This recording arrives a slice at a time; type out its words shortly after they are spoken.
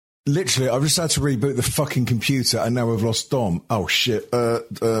Literally, I've just had to reboot the fucking computer and now we've lost Dom. Oh, shit.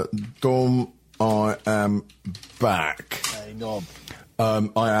 Dom, I am back. Hey, knob. I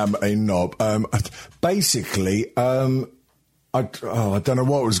am a knob. Basically, I don't know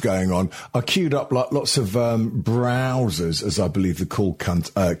what was going on. I queued up like lots of browsers, as I believe the cool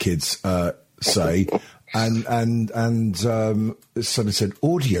kids say. And somebody said,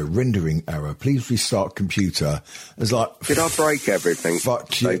 audio rendering error. Please restart computer. It's like, did I break everything?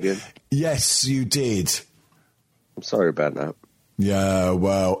 Fuck you. Yes, you did. I'm sorry about that. Yeah,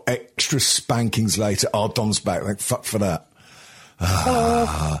 well, extra spankings later. Oh, Don's back. Like, fuck for that.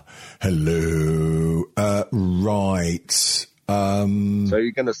 Hello. Right. So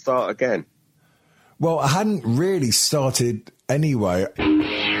you're going to start again? Well, I hadn't really started anyway.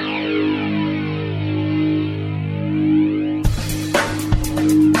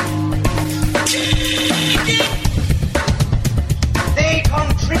 They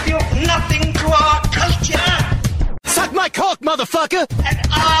contribute nothing to our culture. Suck my cock, motherfucker! And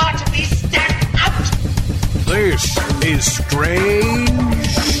are to be stamped out. This is Strange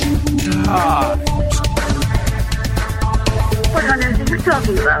Times. What on earth are you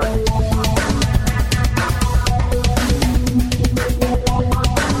talking about?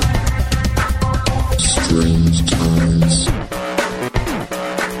 Strange Times.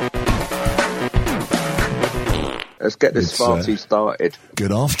 Let's get this party started.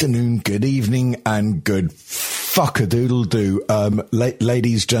 Good afternoon, good evening, and good fuck-a-doodle-doo.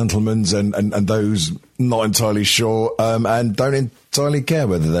 Ladies, gentlemen, and those not entirely sure, and don't entirely care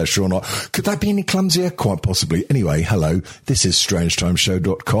whether they're sure or not. Could that be any clumsier? Quite possibly. Anyway, hello, this is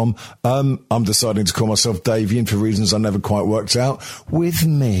strangetimeshow.com. I'm deciding to call myself Davian for reasons I never quite worked out. With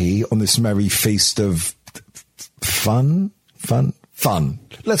me on this merry feast of fun.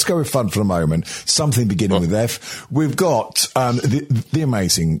 Let's go with fun for a moment. Something beginning with F. We've got the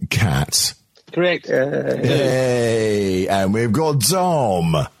amazing Cat. Correct. Hey, and we've got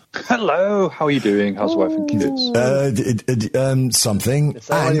Dom. Hello, how are you doing? How's wife and kids? Something.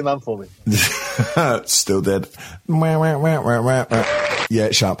 It's only a man for me. Still dead.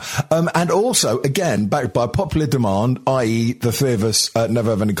 Yeah, sharp. And also, again, backed by popular demand, i.e. the three of us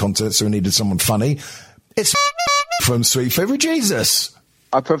never have any content, so we needed someone funny. It's from Sweet Feathery Jesus.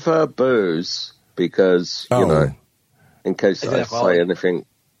 I prefer booze because, you know, in case I say anything...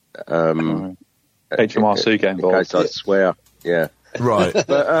 HMRC get involved. In case I swear, yeah. Right.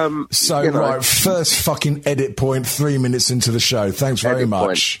 But, so, right, first fucking edit point, 3 minutes into the show. Thanks very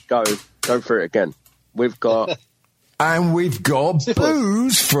much. Go for it again. We've got... And we've got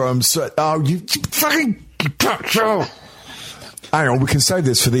booze from... Oh, you fucking... Hang on, we can save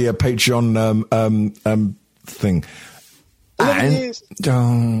this for the Patreon thing. And...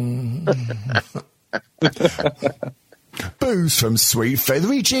 booze from Sweet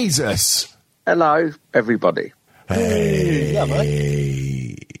Feathery Jesus. Hello, everybody. Hey. Yeah,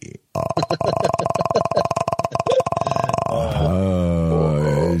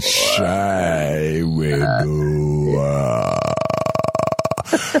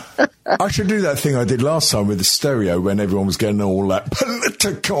 I should do that thing I did last time with the stereo when everyone was getting all that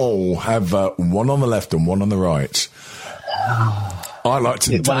political. Have one on the left and one on the right. I like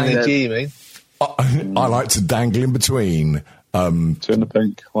to I like to dangle in between. Two in the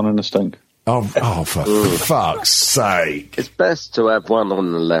pink, one in the stink. Oh, for fuck's sake. It's best to have one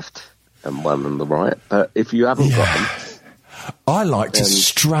on the left and one on the right, but if you haven't got them... I like to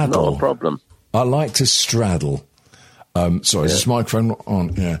straddle. Not a problem. I like to straddle. Sorry, is this microphone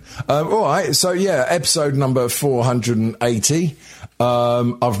on? Yeah. All right, so yeah, episode number 480.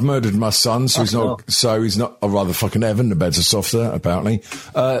 I've murdered my son, so he's not, or rather fucking Evan, the beds are softer, apparently.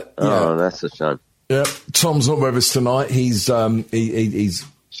 Oh, that's a shame. Yeah, Tom's not with us tonight. He's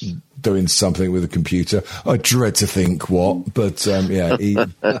doing something with a computer. I dread to think what, but yeah.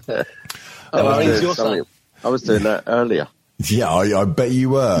 I was doing that earlier. Yeah, I bet you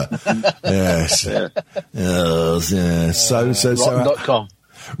were. Yes. Yeah. Yes, yeah. So. Rotten.com.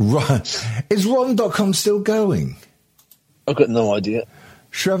 Right. Is Rotten.com still going? I've got no idea.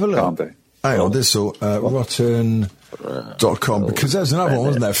 Should have a look. Can't be. Hang on, this will, Rotten.com, because there's another one,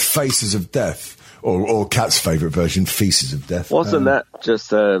 wasn't there? Faces of Death. Or Cat's favourite version, Feces of Death. Wasn't that just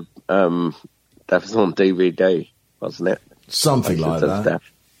that was on DVD, wasn't it? Something Faces like that. Death.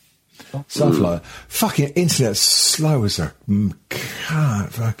 Something like that. Fucking internet's slow as a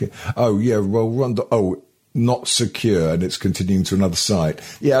cat. Fucking. Oh, yeah, well, not secure, and it's continuing to another site.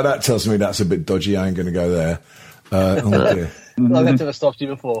 Yeah, that tells me that's a bit dodgy. I ain't going to go there. Oh, dear. I've never stopped you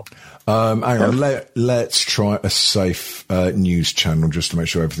before. Hang on, let's try a safe news channel just to make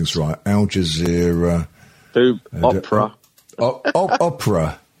sure everything's right. Al Jazeera. Opera.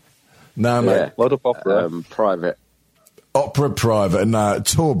 Opera. No, mate. Load up Opera. Private. Opera Private, and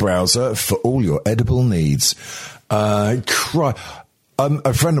Tor browser for all your edible needs. A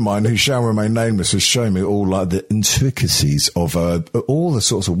friend of mine who shall remain nameless has shown me all like the intricacies of all the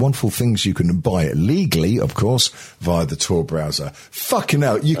sorts of wonderful things you can buy legally, of course, via the Tor browser. Fucking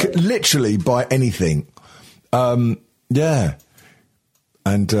hell, you can literally buy anything. Yeah.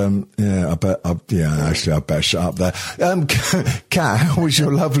 And, I better shut up there. Kat, how was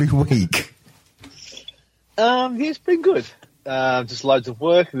your lovely week? It's been good. Just loads of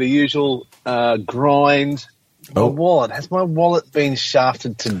work, the usual grind. Has my wallet been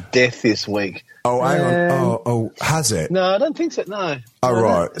shafted to death this week? Oh, hang on. Oh, has it? No, I don't think so, no. Oh,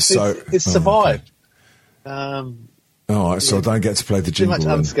 right. It's survived. Okay. All right, so I don't get to play the jingle. Pretty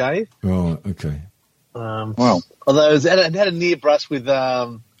much unscathed. Right, okay. Well, although it had a near brush with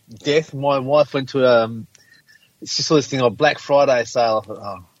death. My wife went to she saw this thing on Black Friday sale. I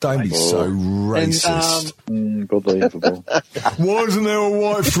thought, don't be so racist. Unbelievable. Why isn't there a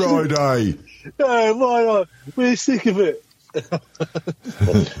White Friday? No, why not? We're sick of it.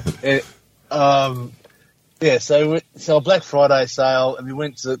 So Black Friday sale, and we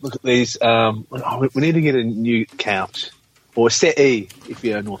went to look at these. We need to get a new couch. Or a settee, if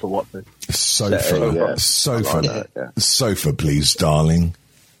you're north of Watford. Sofa. Sofa, please, darling.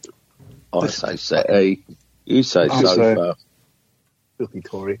 I say settee. You say sofa. Filthy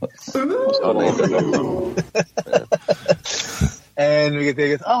Tory. And we get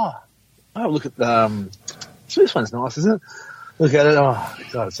there, look at so this one's nice, isn't it? Look at it. Oh,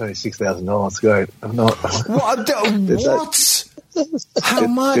 God, it's only $6,000. Great. I'm not. What? How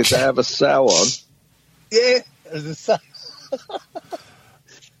much? Did they have a sale on? Yeah, there's a sale.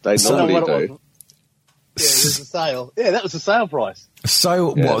 They normally do. Yeah, there's a sale. Yeah, that was the sale price.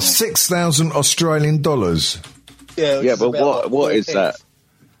 So what? $6,000 Australian dollars. Yeah, but what is that?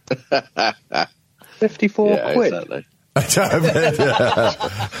 54 quid. Exactly.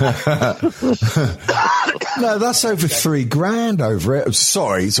 No, that's over $3,000 over it.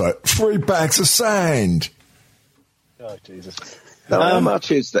 Sorry, 3 bags of sand. Oh Jesus! Now, how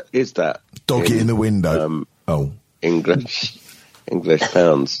much is that? Doggy in the window. English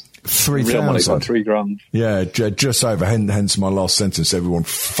pounds. 3,000. Like $3,000. Yeah, just over. Hence my last sentence. Everyone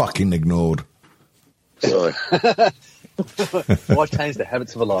fucking ignored. Sorry. Why change the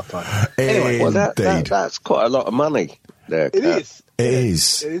habits of a lifetime? Anyway, well, that's quite a lot of money there. It is. It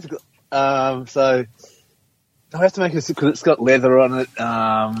is. So I have to make it because it's got leather on it.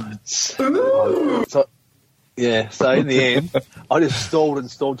 So in the end, I just stalled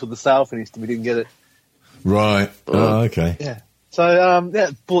till the sale finished and we didn't get it. Right. Oh, okay. Yeah. So,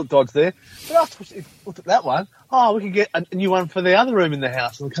 bullet dodge there. But after we looked at that one, we could get a new one for the other room in the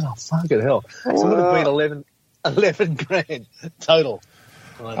house. And we're going, fucking hell. So it would have been $11,000 total.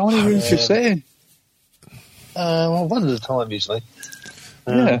 How many rooms you saying? One at a time, usually.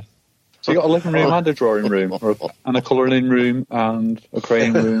 Yeah. So you got a living room and a drawing room, and a colouring room and a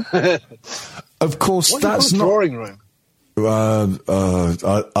crane room. Of course, that's not... drawing room? That's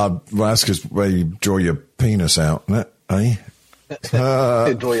because where you draw your penis out, isn't it? Eh?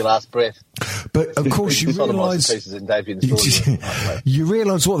 Draw your last breath. But of course, you realise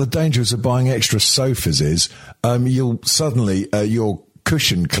what the dangers of buying extra sofas is. You'll suddenly your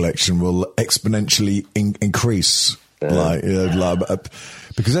cushion collection will exponentially increase,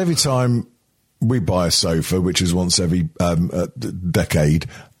 because every time we buy a sofa, which is once every decade,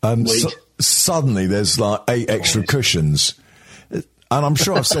 suddenly there's like 8 extra cushions. And I'm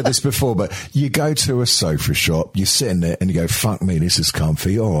sure I've said this before, but you go to a sofa shop, you sit in there and you go, fuck me, this is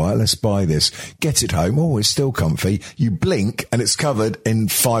comfy. All right, let's buy this. Get it home. Oh, it's still comfy. You blink and it's covered in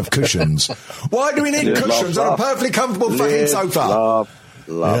 5 cushions. Why do we need cushions on a perfectly comfortable fucking sofa? Love.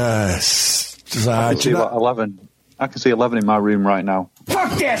 Yes. I can see 11. I can see 11 in my room right now.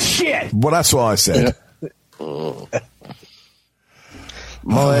 Fuck that shit! Well, that's what I said.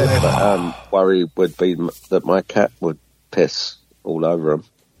 My worry would be that my cat would piss all over him.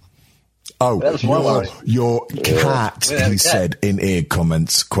 Oh, your cat, he said in ear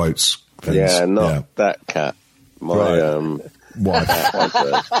comments, quotes. Things. Yeah, not that cat. My wife.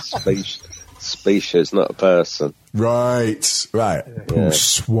 Species, not a person. Right. Yeah.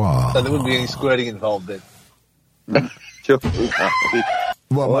 Poussoir. So there wouldn't be any squirting involved then.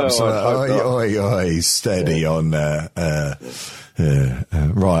 Steady on there.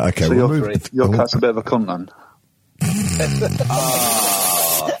 Right, okay. So your cat's a bit of a cunt then?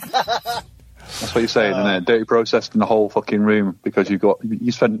 That's what you're saying, isn't it? Dirty processed in the whole fucking room because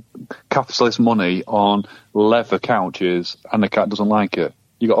you spent capitalist money on leather couches and the cat doesn't like it.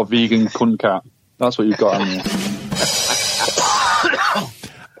 You got a vegan cunt cat. That's what you've got, haven't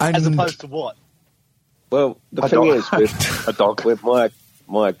As opposed to what? Well, the thing is, with a dog, with my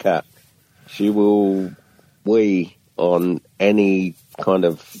cat, she will wee on any kind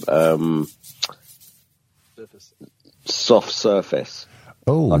of soft surface,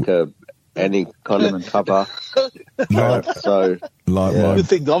 like any kind of cover. So, Good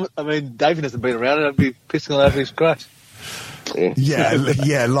thing, David hasn't been around, and I'd be pissing all over his crotch.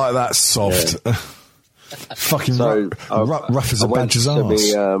 Yeah, like that soft. Fucking rough as a badger's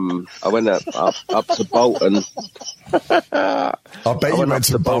arse. I went up to Bolton. I bet you went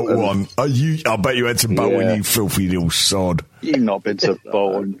to Bolton. I bet you went to Bolton, you filthy little sod. You've not been to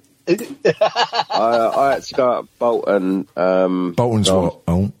Bolton. I had to go up Bolton. Bolton's what?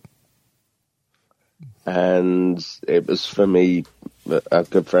 Oh. And it was for me, a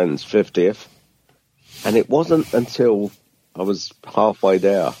good friend's 50th. And it wasn't until I was halfway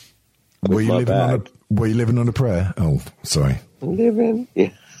there. Were you living on a prayer? Oh, sorry. Living, yeah.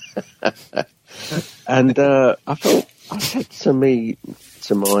 And I said to my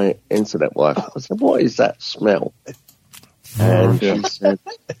internet wife, I said, "What is that smell?" And she said,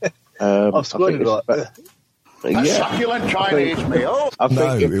 "I've squirted like a succulent Chinese meal." I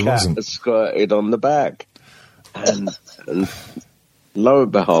think a cat had squirted on the back, and lo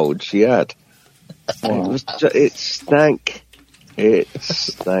and behold, she had. It stank. It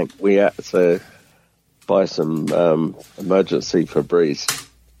stank. We had to buy some emergency Febreze.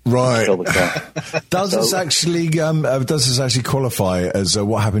 Right. Does this actually qualify as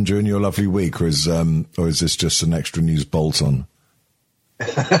what happened during your lovely week, or is this just an extra news bolt on?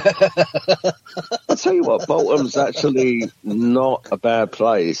 I'll tell you what, Bolton's actually not a bad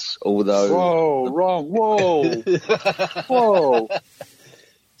place, although... Whoa.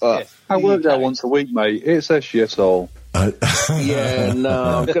 I work there once a week, mate. It's a shithole. Yeah,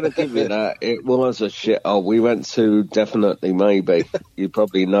 no, I'm going to give you that. It was a shithole. We went to Definitely Maybe. You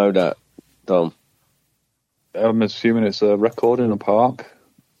probably know that, Dom. I'm assuming it's a record in a park.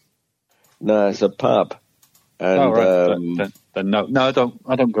 No, it's a pub. And, right. Then no,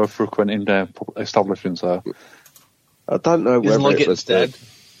 I don't go frequenting their establishments there. I don't know whether it was dead.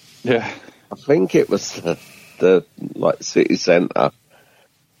 Yeah, I think it was the city centre,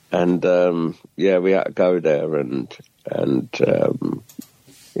 and we had to go there, and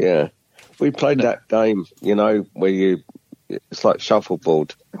we played that game, where it's like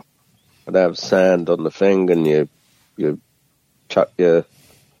shuffleboard, and they have sand on the thing, and you chuck your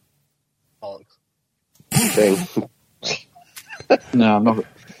thing. No, I'm not.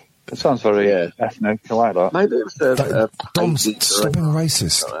 It sounds very ethnic. I like that. Maybe it's Dom's stop being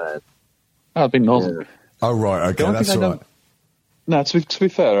racist. I've been northern. Yeah. Oh right, okay, that's all right. No, to be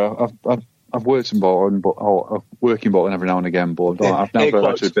fair, I've worked in Bolton, but I work in Bolton every now and again, but I've never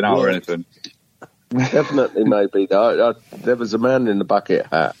actually been out or anything. Definitely, maybe. There was a man in the bucket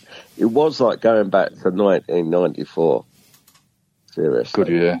hat. It was like going back to 1994. Seriously, good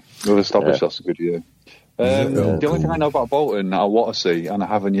year. We've established that's a good year. The only thing I know about Bolton that I want to see, and I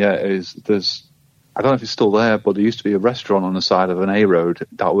haven't yet, is I don't know if it's still there, but there used to be a restaurant on the side of an A road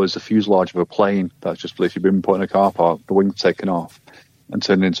that was the fuselage of a plane that's just literally been put in a car park, the wings taken off, and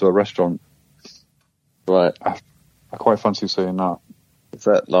turned into a restaurant. Right. I quite fancy seeing that. Is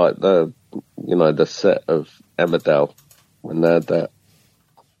that like the set of Emmerdale when they had that?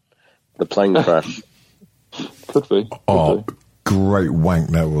 The plane crash? Could be. Great wank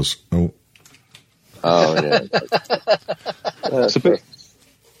that was. Oh, yeah. It's a bit...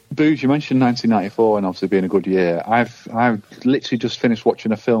 Booze, you mentioned 1994 and obviously being a good year. I've literally just finished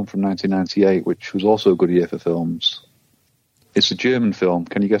watching a film from 1998, which was also a good year for films. It's a German film.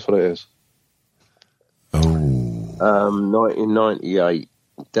 Can you guess what it is? 1998.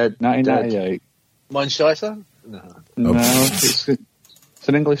 1998. Mein Scheisse? No, it's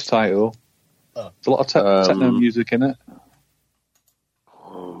an English title. There's a lot of techno music in it.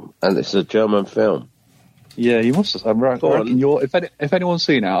 And it's a German film. Yeah, you must have. I reckon if anyone's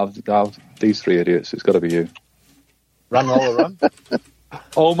seen it out of these three idiots, it's got to be you. Run, Lola, Run.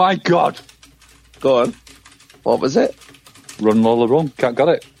 Oh my God! Go on. What was it? Run, Lola, Run. Got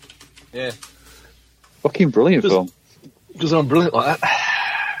it. Yeah. Fucking brilliant film. Because I'm brilliant like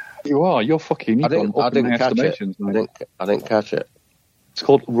that. You are. You're fucking. I didn't catch it. I didn't catch it. It's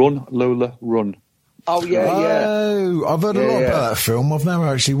called Run, Lola, Run. Oh, yeah. Oh, I've heard a lot about that film. I've never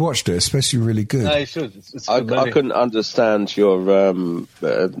actually watched it. It's especially really good. No, you should. It's I couldn't understand your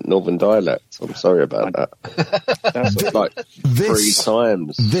northern dialect. I'm sorry about that. That's like 3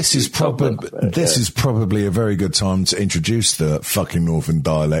 times. This is probably a very good time to introduce the fucking northern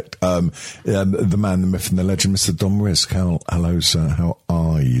dialect. The man, the myth, and the legend, Mr. Dom Risk. Hello, sir. How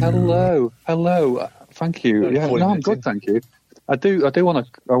are you? Hello. Thank you. Yeah, no, I'm good, thank you. I want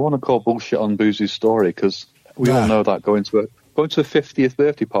to call bullshit on Boozie's story, because we all know that going to a 50th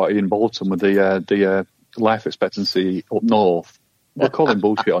birthday party in Bolton with the life expectancy up north, we're calling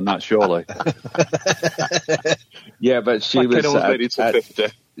bullshit on that, surely. Yeah, but she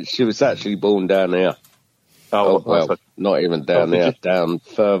was actually born down here. Oh, well, not even down there, down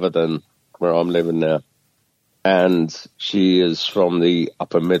further than where I'm living now. And she is from the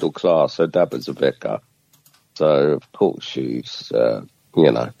upper middle class. Her dad was a vicar. So, of course, she's,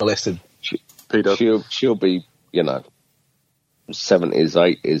 molested. She'll be, 70s,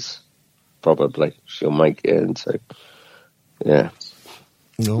 80s, probably. She'll make it into, yeah.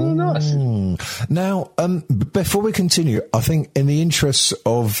 Oh, nice. Now, before we continue, I think in the interests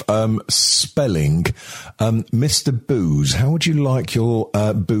of spelling, Mr. Booze, how would you like your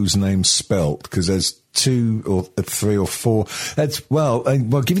booze name spelt? Because there's 2 or 3 or 4. That's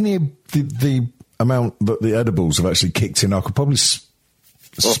given the amount that the edibles have actually kicked in, I could probably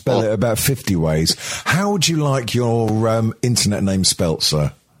spell it about 50 ways. How would you like your internet name spelt,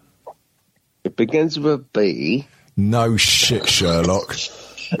 sir? It begins with a B. No shit, Sherlock.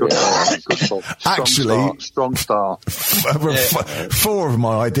 Good start. Actually, strong start. 4 of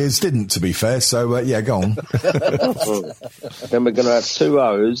my ideas didn't, to be fair. So go on. Then we're going to have 2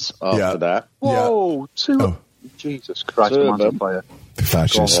 O's after that. Whoa, 2. Oh. Jesus Christ, I'm on fire.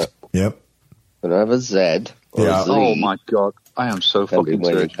 Fascist. Yep. We're going to have a Z. Yeah. A Z. Oh my God, I am so fucking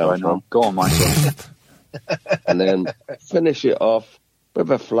serious right now. Go on, Michael. And then finish it off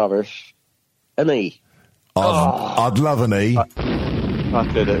with a flourish, an E. I'd love an E. I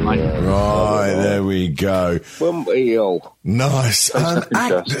did it, mate. Right, there we go. Wouldn't we all? Nice. Do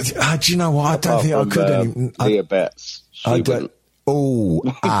you know what? I don't think I could. Leah Betts. I don't. Oh,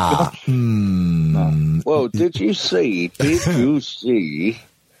 Well, did you see that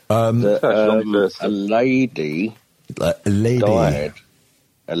a lady died?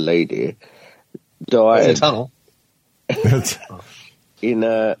 A lady died in a tunnel in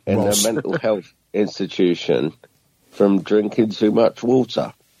a mental health institution from drinking too much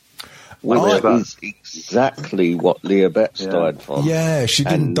water, which is exactly what Leah Betts died from. Yeah, she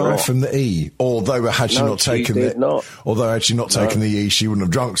didn't die from the E. Although had she not taken the E, she wouldn't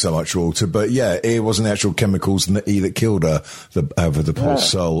have drunk so much water. But yeah, it wasn't the actual chemicals in the E that killed her. The poor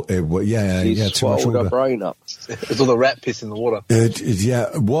soul. She too much water. Her brain up. It's all the rat piss in the water.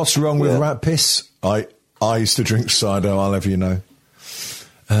 What's wrong with rat piss? I used to drink cider. I'll have you know.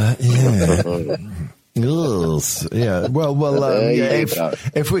 Yes. Yeah.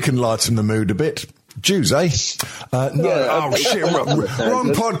 If we can lighten the mood a bit. Jews, eh? Shit. Wrong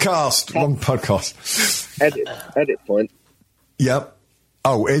podcast. Edit point. Yep.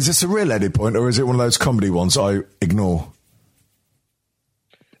 Oh, is this a real edit point, or is it one of those comedy ones I ignore?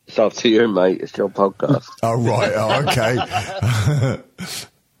 It's up to you, mate. It's your podcast. Oh, right. Oh, okay.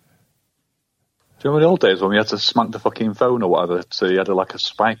 Do you remember the old days when we had to smack the fucking phone or whatever, so you had a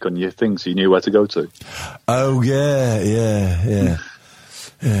spike on your thing so you knew where to go to? Oh, yeah.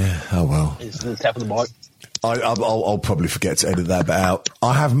 Oh, well. It's the tap of the mic. I'll probably forget to edit that bit out.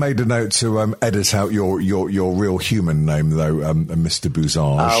 I have made a note to edit out your real human name, though, Mr.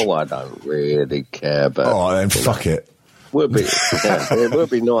 Bouzage. Oh, I don't really care, but... All right, then, fuck it. It would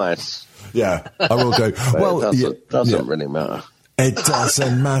be nice. Yeah, I will go. Well, it doesn't really matter. It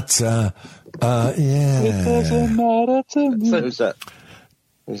doesn't matter. It doesn't matter to me. Who's that?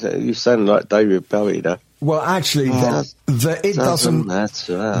 You sound like David Bowie, though. Well, actually, it doesn't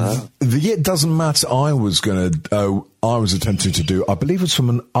matter. The it doesn't matter. I was attempting to do. I believe it's from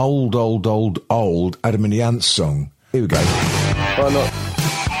an old Adam and the Ants song. Here we go. Why not?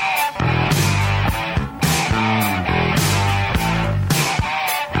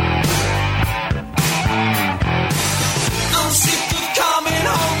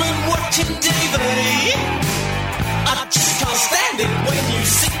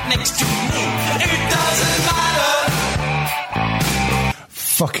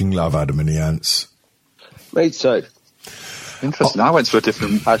 Fucking love Adam and the Ants. Me too. Interesting. I went to a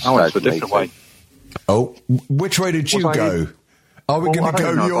different way. Oh, which way did you go? Are we going to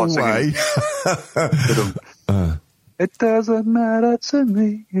go your way? It doesn't matter to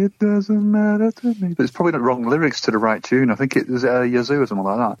me. It doesn't matter to me. But it's probably the wrong lyrics to the right tune. I think it was Yazoo or something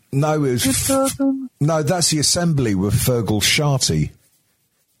like that. No, no, that's the Assembly with Fergal Sharty.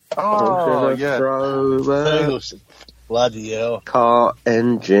 Oh, yeah. Bloody hell. Car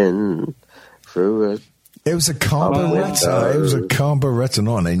engine through a... It was a carburettor. It was a carburettor,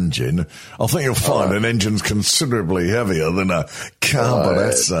 not an engine. I think you'll find an engine's considerably heavier than a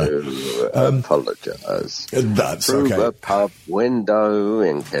carburettor. I apologise. That's through okay. Through a pub window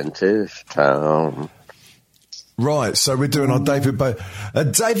in Kentish Town. Right, so we're doing our David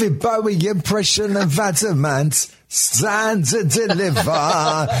Bowie impression of Adamant. Stand to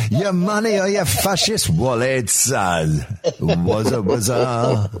deliver your money or your fascist wallets. Wazza.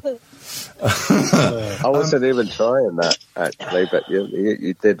 I wasn't even trying that, actually, but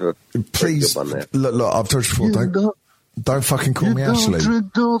you did a please, good one there. Look, I've told you before, don't fucking call me Ashley. Don't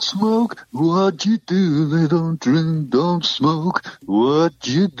drink, don't smoke, what you do? They don't drink, don't smoke, what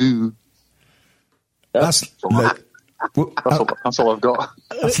you do? That's That's all I've got.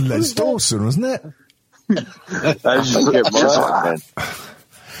 That's Les Dawson, wasn't it?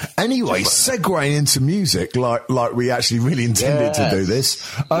 Anyway, segueing into music, like we actually really intended to do this.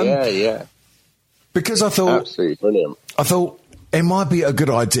 Yeah. Because I thought, absolutely brilliant. I thought it might be a good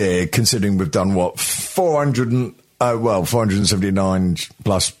idea, considering we've done 479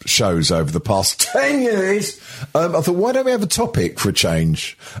 plus shows over the past 10 years. I thought, why don't we have a topic for a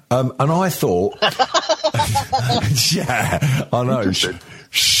change? And I thought, yeah, I know.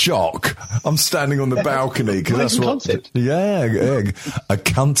 Shock. I'm standing on the balcony because that's what. Concept. Yeah, a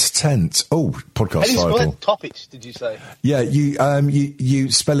cunt tent. Oh, podcast How do you spell title. it? Topics, did you say? Yeah,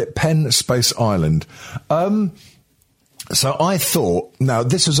 you spell it Penn Space Island. So I thought, now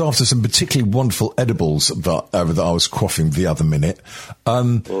this was after some particularly wonderful edibles that I was quaffing the other minute.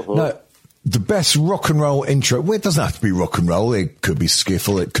 No, the best rock and roll intro. Well, it doesn't have to be rock and roll. It could be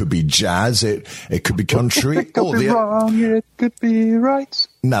skiffle. It could be jazz. It could be country. It could be wrong. It could be right.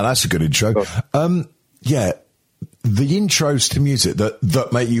 No, that's a good intro. Yeah. The intros to music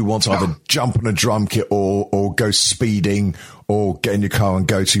that make you want to either jump on a drum kit or go speeding or get in your car and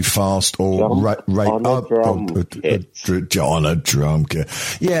go too fast or on a drum kit.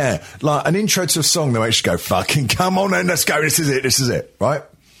 Yeah, like an intro to a song that makes you go, fucking come on then, let's go, this is it, right?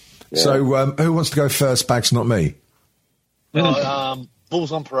 Yeah. So who wants to go first? Bags, not me.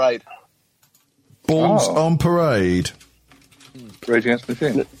 Bulls on Parade. Bulls on Parade. Rage Against the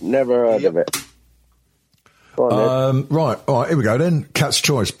Machine. Never heard of it. Right, all right, here we go then. Cat's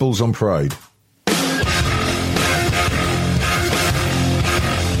Choice, Bulls on Parade.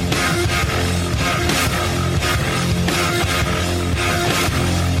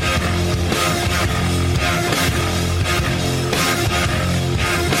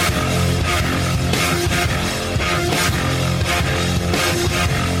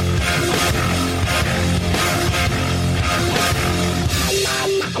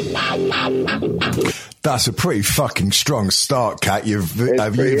 That's a pretty fucking strong start, Cat. It's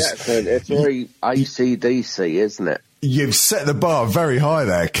very AC/DC, isn't it? You've set the bar very high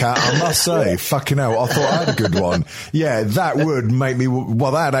there, Cat. I must say, fucking hell, I thought I had a good one. Yeah, that would make me.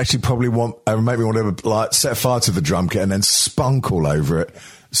 Well, that'd actually probably make me want to like set fire to the drum kit and then spunk all over it.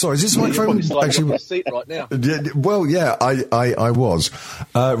 Sorry, is this microphone actually? Seat right now. Well, yeah, I was.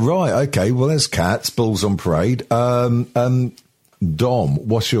 Right, okay. Well, there's Cats, Bulls on Parade. Dom,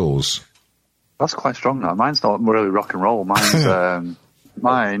 what's yours? That's quite strong now. Mine's not really rock and roll. Mine's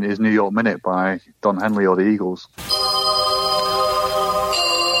mine is New York Minute by Don Henley or the Eagles.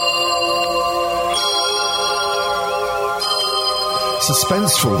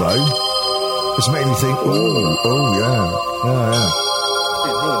 Suspenseful though. It's making me think. Oh yeah.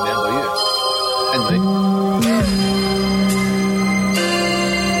 It's ruined now by you and me.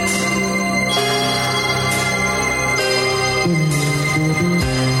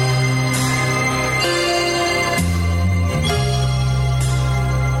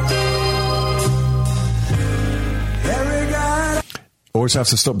 Always have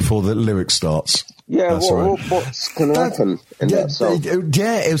to stop before the lyric starts. Yeah, what's going to happen in that song?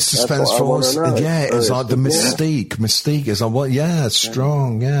 Yeah, it was suspenseful. Yeah, it's like the mystique. Mystique is like, what? Yeah,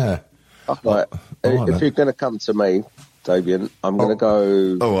 strong, yeah. Right. If you're going to come to me, Davian, I'm going to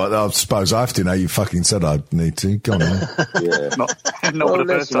go... Oh, I suppose I have to now. You fucking said I'd need to. Go on. Yeah. Not for the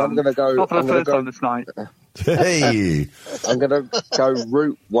first time. I'm going to go... Not for the first time this night. Hey! I'm going to go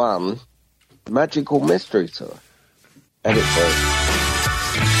Route 1, Magical Mystery Tour. And it's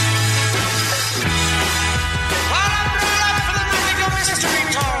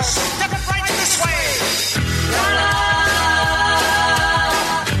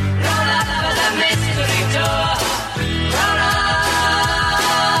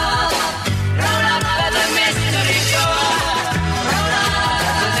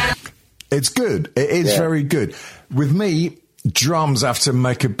It's good. It is very good. With me, drums have to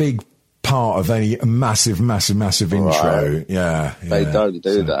make a big part of any massive intro. Right. Yeah. They don't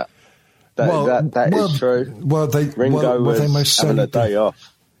do that. That is true. Well, Ringo was they most having a day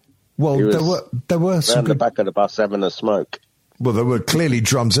off. Well, there were some around the back of the bus having a smoke. Well, there were clearly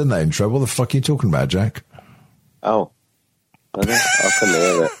drums in that intro. What the fuck are you talking about, Jack? Oh, I couldn't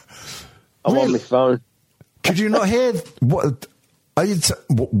hear it. I'm on my phone. Could you not hear what? Are you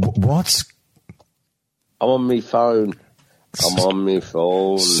what? I'm on my phone. I'm on my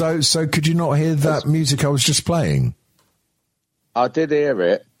phone. So could you not hear that music I was just playing? I did hear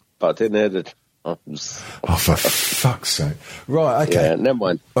it, but I didn't hear the drums. Oh, for fuck's sake! Right, okay. Yeah, never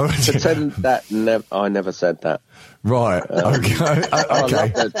mind. Pretend that I never said that. Right. Okay.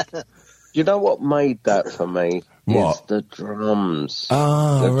 Okay. You know what made that for me? What? Is the drums.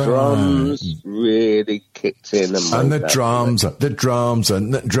 Ah, the right. drums really kicked in and the drums.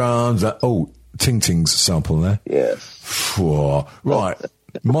 Oh, Ting Ting's sample there. Yes. Whoa. Right.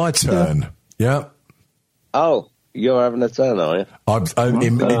 My turn. Yeah. Oh, you're having a turn, are you?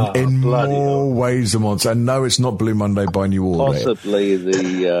 In more ways than once. And no, it's not Blue Monday by New Order. Possibly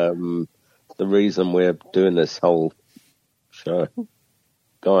the reason we're doing this whole show.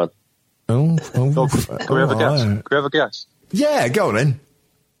 Go on. Can we have a guess? Can we have a guess? Yeah, go on then.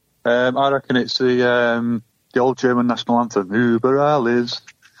 I reckon it's the old German national anthem, Über alles.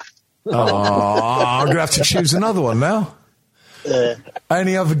 I'm going to have to choose another one now.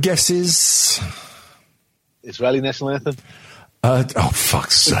 Any other guesses? Israeli national anthem. Oh,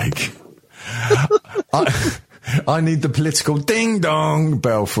 fuck's sake. I need the political ding-dong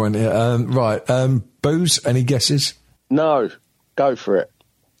bell for it. Right. Booze, any guesses? No. Go for it.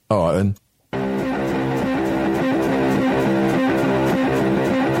 All right, then.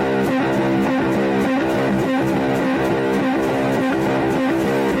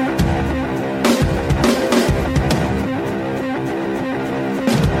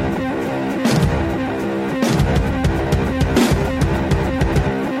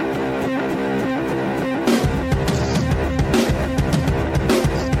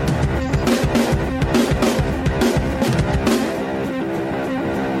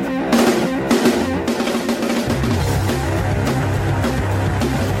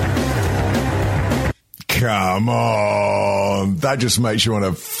 Come on. That just makes you want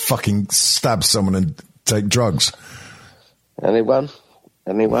to fucking stab someone and take drugs. Anyone?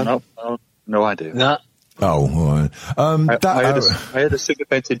 No idea. No. Oh, all right. I had a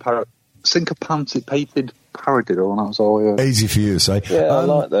syncopated paradiddle, and that was all I heard. Easy for you to say. Yeah, I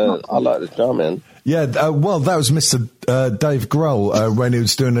like the drumming. Yeah, well, that was Mr. Dave Grohl when he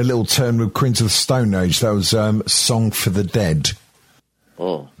was doing a little turn with Queens of the Stone Age. That was Song for the Dead.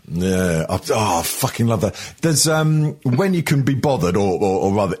 Oh. Yeah, I fucking love that. There's when you can be bothered,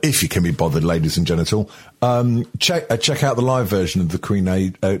 or rather, if you can be bothered, ladies and genital, check out the live version of the Queen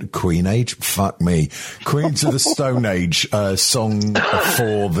Age. Fuck me, Queens of the Stone Age song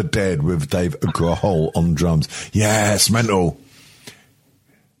for the Dead with Dave Grohl on drums. Yes, mental.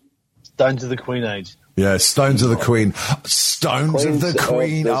 Stones of the Queen Age. Yeah, Stones of the Queen. Stones of the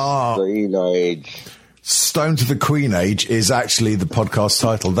Queen. Queen Age. Stones of the Queen Age is actually the podcast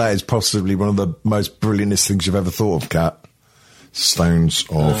title. That is possibly one of the most brilliantest things you've ever thought of, Kat. Stones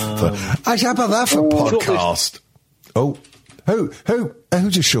of the... Actually, how about that for a podcast? Oh,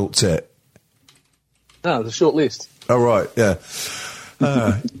 who's a short tit? No, it's a short list. Oh, right, yeah.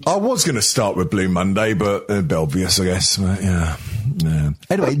 I was going to start with Blue Monday, but a bit obvious, I guess. But, yeah.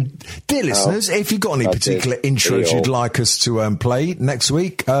 Anyway, dear listeners, if you've got any particular intros you'd like us to play next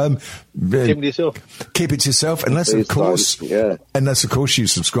week, keep it to yourself. Keep it to yourself, unless of course you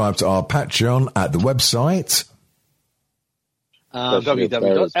subscribe to our Patreon at the website.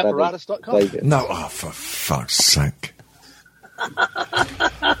 www.apparatus.com. No, for fuck's sake.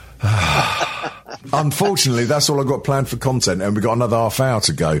 Unfortunately, that's all I've got planned for content, and we've got another half hour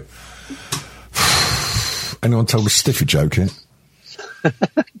to go. Anyone told a stiffy joke yet?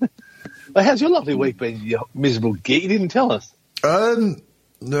 Well, how's your lovely week been, you miserable git? You didn't tell us.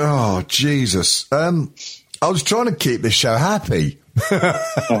 Oh, Jesus. I was trying to keep this show happy.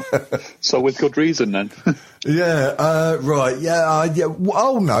 So with good reason, then. Yeah, right. Yeah.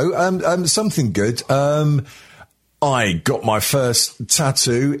 Oh, no. Something good. I got my first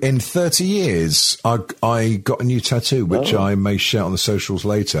tattoo in 30 years. I got a new tattoo, which I may share on the socials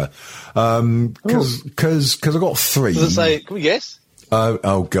later. Because I got 3. Does it say, can we guess?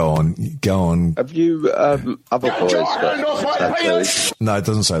 Oh, go on. Have you, other boys got tattoos? No, it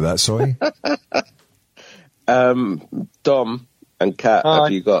doesn't say that, sorry. Dom and Kat,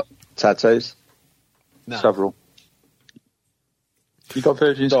 have you got tattoos? No. Several. You got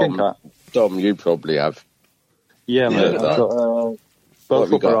virgin skin, Kat? Dom, you probably have. Yeah, mate. I've got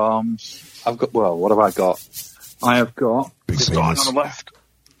both upper arms. I've got, well, what have I got? I have got, starting on the left,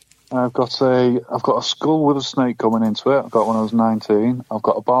 I've got a skull with a snake coming into it. I got when I was 19. I've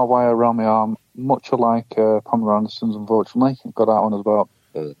got a barbed wire around my arm, much like Pamela Anderson's, unfortunately. I've got that one as about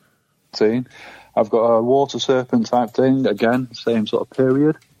 18. I've got a water serpent type thing, again, same sort of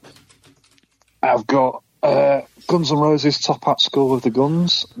period. I've got Guns N' Roses top hat School of the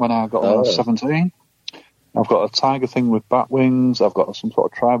Guns when I got when I was 17. I've got a tiger thing with bat wings. I've got some sort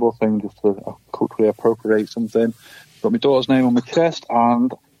of tribal thing just to culturally appropriate something. Got my daughter's name on my chest,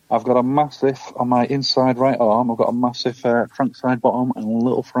 and I've got a massive, on my inside right arm, I've got a massive Frank side bottom and a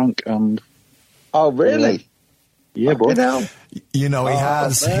little Frank. And oh, really? Yeah, boy. You know, he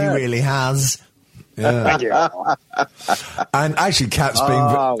has. Man. He really has. Yeah. And actually, Kat's being...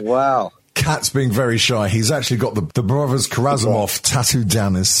 Oh, wow. Kat's being very shy. He's actually got the brothers Karamazov tattooed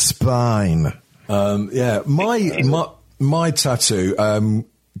down his spine. My tattoo,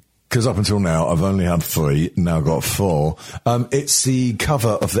 because up until now I've only had 3, now got 4. It's the cover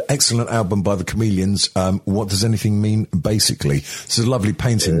of the excellent album by the Chameleons. What Does Anything Mean? Basically, it's a lovely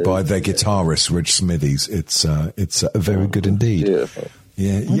painting by their guitarist Rich Smithies. It's very good indeed. Beautiful.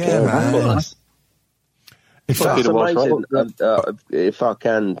 Yeah, man. That's amazing. If I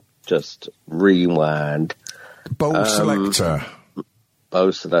can just rewind, Bowl selector.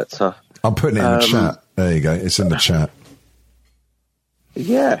 I'm putting it in the chat. There you go. It's in the chat.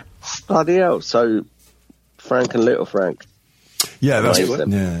 Yeah. Bloody hell. So, Frank and Little Frank. Yeah, that's it.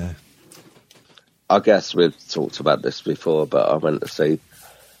 Yeah. I guess we've talked about this before, but I went to see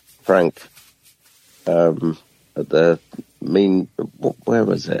Frank at the where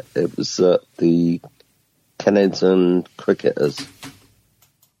was it? It was at the Kennington Cricketers.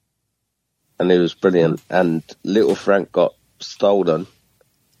 And it was brilliant. And Little Frank got stolen.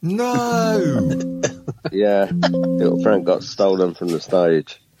 No! Yeah, Little Frank got stolen from the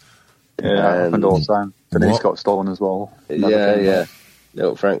stage. Yeah, and all the time. Denise got stolen as well. Yeah.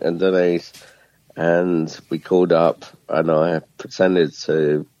 Little Frank and Denise. And we called up, and I pretended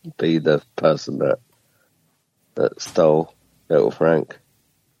to be the person that stole Little Frank.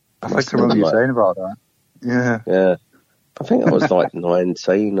 I think I remember you saying about that. Yeah. Yeah. I think I was like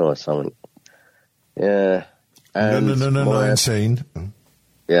 19 or something. Yeah. And no, 19.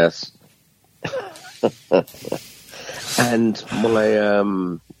 Yes. And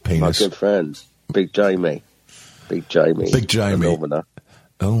my good friend, Big Jamie.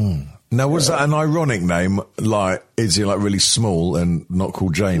 Oh. Now, was that an ironic name? Like, is he like really small and not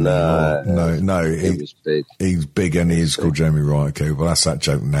called Jamie? No. He was big. He's big and he's called Jamie, right? Okay, well, that's that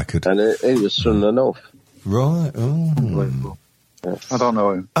joke knackered. And he was from the north. Right. Oh. Unbelievable. I don't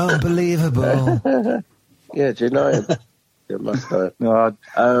know him. Unbelievable. Yeah, do you know him? You must know. No, I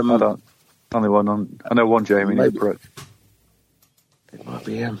don't. Only one. I know one Jamie. He's a prick. It might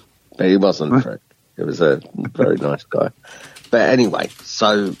be him, but he wasn't a prick. He was a very nice guy. But anyway,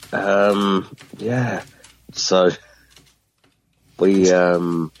 so so we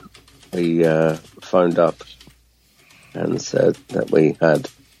phoned up and said that we had,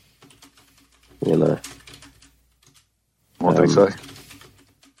 What did they say?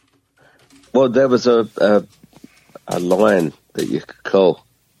 Well, there was a line that you could call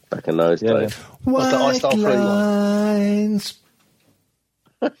back in those days. What's the I Style Free lines.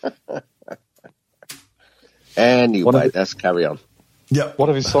 Anyway, let's carry on. Yeah. One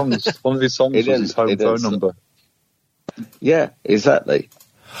of his songs was his home phone number. Yeah, exactly.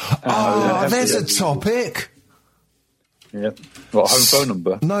 There's a topic. Yeah. What, home phone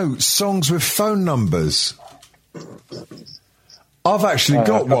number? No, songs with phone numbers. I've actually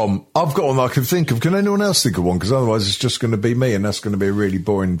got one. I've got one I can think of. Can anyone else think of one? Because otherwise it's just going to be me, and that's going to be a really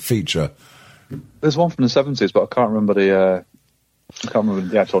boring feature. There's one from the 70s, but I can't remember the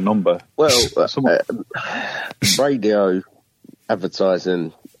actual number. Well, radio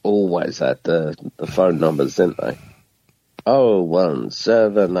advertising always had the phone numbers, didn't they?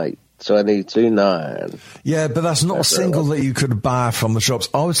 0178 229. Yeah, but that's not a single that you could buy from the shops.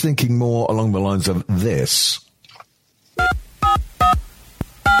 I was thinking more along the lines of this.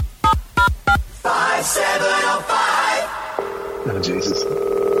 5705. Oh, Jesus.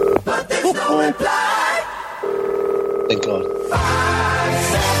 But there's no reply. Thank God.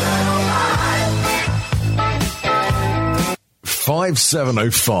 5705.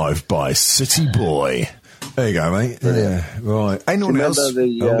 5705 by City Boy. There you go, mate. Yeah, right. Anyone else? Is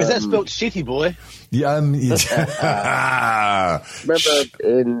that spelled shitty boy? Yeah. Remember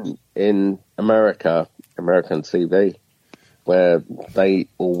in American TV, where they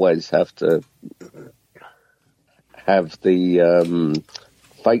always have to have the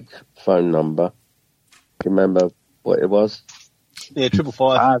fake phone number. Do you remember what it was? Yeah,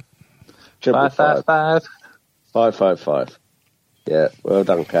 555. 555. 555. Yeah, well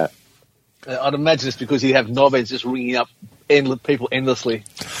done, Kat. I'd imagine it's because you have knobheads just ringing up people endlessly.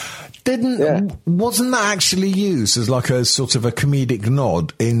 Wasn't that actually used as like a sort of a comedic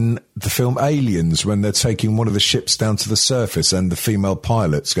nod in the film Aliens when they're taking one of the ships down to the surface and the female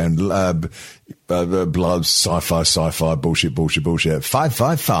pilot's going, blood, sci-fi, bullshit,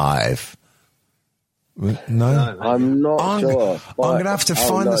 555. No, I'm not sure. I'm going to have to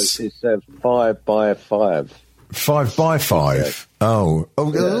find this. It says 5 by 5. 5 by 5. Okay.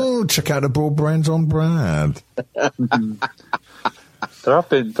 Oh, check out the broad brains on Brad. There have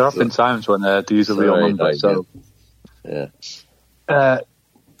been times when they use a real number. So, yeah, they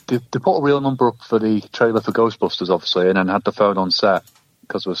put a real number up for the trailer for Ghostbusters, obviously, and then had the phone on set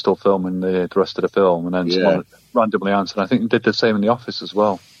because we were still filming the rest of the film, and then someone randomly answered. I think they did the same in The Office as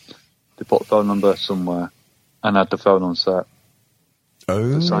well. They put a phone number somewhere and had the phone on set.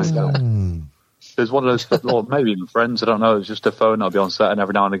 Oh. There's one of those, or maybe even Friends, I don't know, it's just a phone that'll be on set, and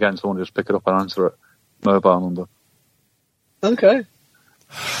every now and again someone will just pick it up and answer it. Mobile number. Okay.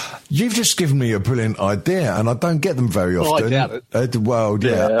 You've just given me a brilliant idea, and I don't get them very often. I doubt it. I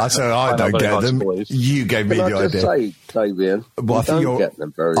said I don't get them. You gave me the idea. Can I just say, Davian, well, I think don't get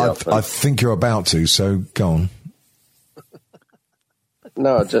them very often. I think you're about to, so go on.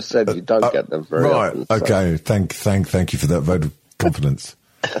 No, I just said you don't get them very often. Right, okay. Thank you for that vote of confidence.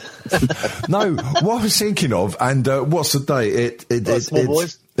 No, what I was thinking of, and what's the date? It's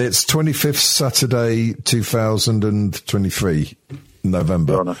 25th Saturday, 2023,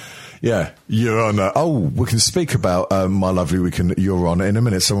 November. Yeah, Your Honour. Oh, we can speak about my lovely Your Honour in a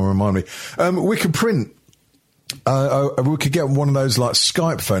minute. Someone remind me. We could print. We could get one of those like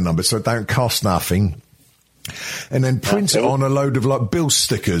Skype phone numbers, so it don't cost nothing. And then print it on a load of like bill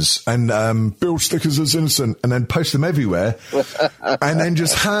stickers and bill stickers as innocent, and then post them everywhere, and then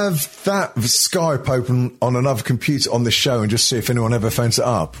just have that Skype open on another computer on the show and just see if anyone ever phones it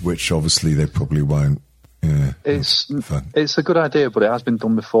up, which obviously they probably won't. Yeah, it's a good idea, but it has been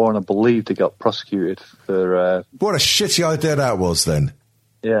done before, and I believe they got prosecuted for. What a shitty idea that was, then.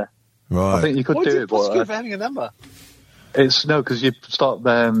 Yeah, right. I think you could do it, but for having a number. It's because you start.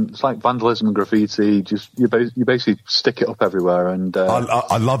 It's like vandalism and graffiti. You basically stick it up everywhere, and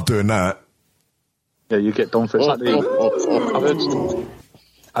I love doing that. Yeah, you get done for it. It's like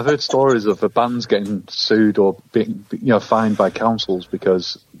I've heard stories of the bands getting sued or being fined by councils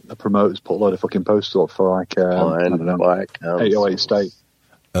because the promoters put a load of fucking posters up for like 808 state.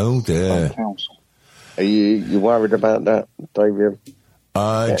 Oh dear. Are you worried about that, David?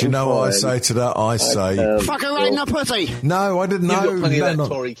 Do you know what I say to that? I say, fuck her right in the pussy. No, I didn't know. You've got plenty of that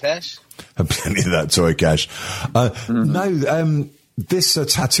Tory cash. Plenty of that Tory cash. No, this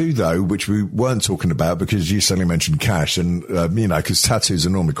tattoo, though, which we weren't talking about because you suddenly mentioned cash and, because tattoos are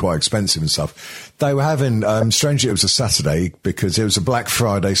normally quite expensive and stuff. They were having, strangely, it was a Saturday because it was a Black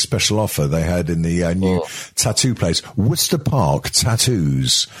Friday special offer they had in the new tattoo place. Worcester Park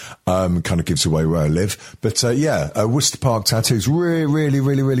Tattoos, kind of gives away where I live. But, Worcester Park Tattoos,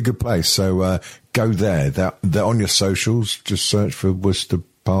 really good place. So, go there. They're on your socials. Just search for Worcester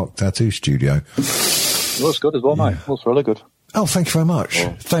Park Tattoo Studio. It looks good as well, mate. It looks really good. Oh, thank you very much.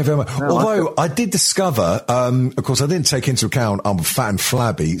 Thank you very much. Although I did discover, of course, I didn't take into account I'm fat and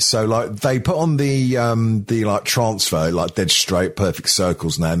flabby. So, like, they put on the like transfer, like dead straight, perfect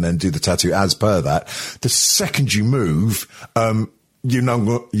circles now, and then do the tattoo as per that. The second you move, you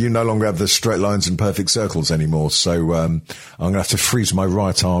no longer have the straight lines and perfect circles anymore. So, I'm going to have to freeze my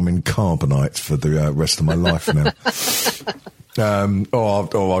right arm in carbonite for the rest of my life now. Or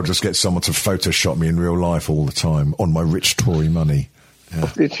I'll just get someone to Photoshop me in real life all the time on my rich Tory money.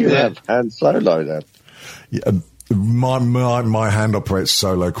 Yeah. Did you have hand solo then? Yeah, my hand operates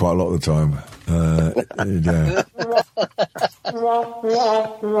solo quite a lot of the time. Yeah.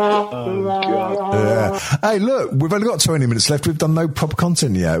 Yeah. Hey, look, we've only got 20 minutes left. We've done no proper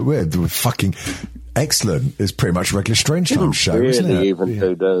content yet. We're fucking excellent. It's pretty much a regular Strange Time show, really isn't it? Even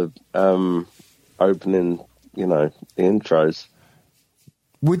do the opening. The intros.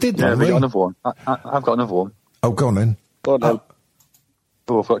 We did, yeah, we got another one. I've got another one. Oh, go on then. Go on then.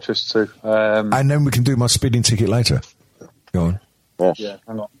 Oh, I've got just two. And then we can do my speeding ticket later. Go on. Yeah,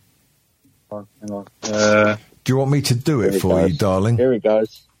 hang on. Do you want me to do it for you, darling? Here he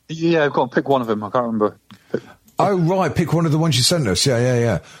goes. Yeah, go on, pick one of them. I can't remember. Oh, right, pick one of the ones you sent us.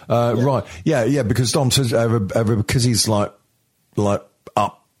 Yeah. Right. Yeah, because Dom says, because he's like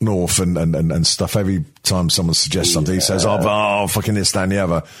up north and stuff, every time someone suggests something, he says, fucking this, that, and the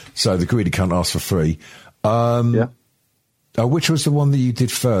other. So the greedy cunt asked for free. Which was the one that you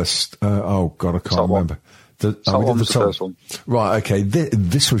did first? God, I can't remember. The first one. Right, okay.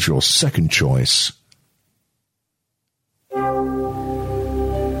 This was your second choice.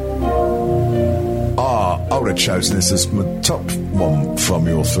 I would have chosen this as my top one from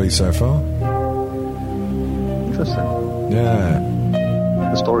your three so far. Interesting. Yeah.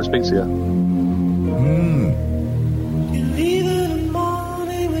 The story speaks to you. You leave in the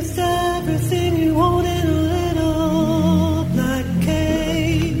morning with everything you want in a little black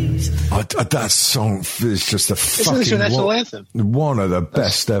case. That song is just a fucking... This is your national anthem. One of the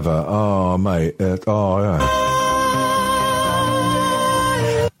best ever. Oh, mate. Yeah.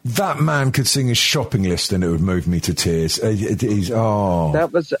 That man could sing a shopping list and it would move me to tears. That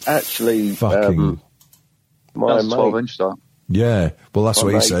was actually fucking... my That's mate. 12-inch, that. Yeah, well, that's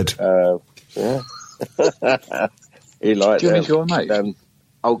what he said. Yeah. He liked Do you mean your mate?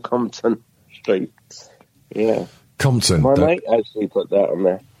 Old Compton Street. Yeah. Compton. My mate actually put that on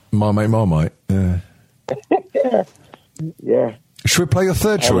there. My mate. Yeah. Yeah. Should we play your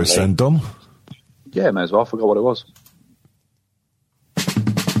third choice then, Dom? Yeah, may as well. I forgot what it was.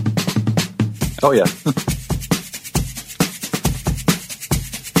 Oh, yeah.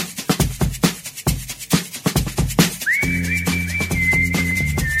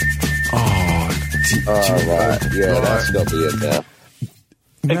 Right. Yeah, that's got to be it now.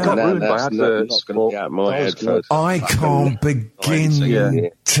 It got ruined by That's adverts. not going to get out my head for I can't begin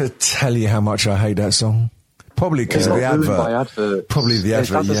to tell you how much I hate that song. Probably because of the advert. Probably the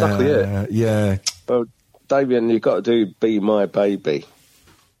advert. That's exactly it. Yeah. Well, Damien, you've got to do "Be My Baby."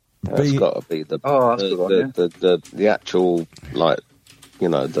 That's got to be the the actual, like, you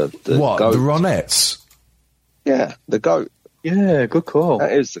know, the what goat. the Ronettes. Yeah, the goat. Yeah, good call.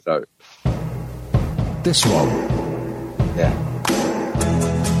 That is the goat. This one. Yeah.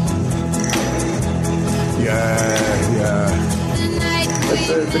 Yeah.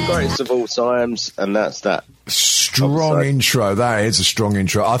 The greatest of all times, and that's that. Strong intro. That is a strong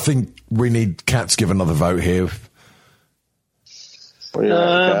intro. I think we need Kat to give another vote here. What do you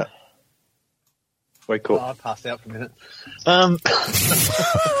reckon, Kat? Wake up. I passed out for a minute.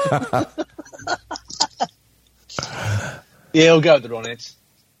 Yeah, we'll go with the Ronettes.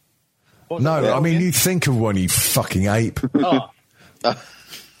 No, I mean, you think of one, you fucking ape. No,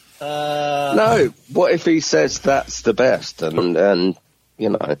 what if he says that's the best, and you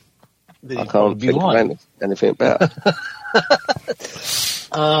know, I can't think of anything better.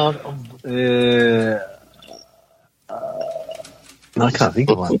 No, I can't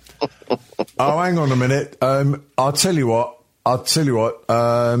think of one. Oh, hang on a minute. I'll tell you what.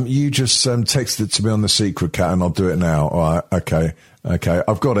 You just text it to me on the secret, Cat, and I'll do it now. All right. Okay.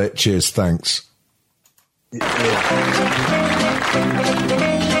 I've got it. Cheers. Thanks.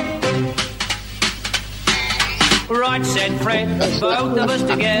 Right, said Fred, both of us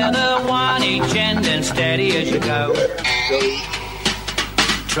together, one each end and steady as you go.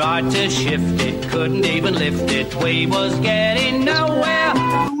 Tried to shift it, couldn't even lift it, we was getting nowhere.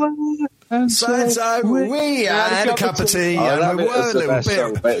 So we had a cup of tea and we were a little bit...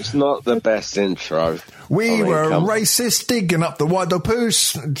 Song, but it's not the best intro. We were racist, digging up the white dog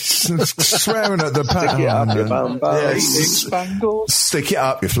poos, swearing at the Stick it up, you bum bum. Stick it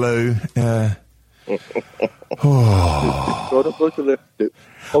up, you flew. What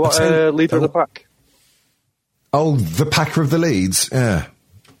about leader of the pack? Oh, the packer of the leads, yeah.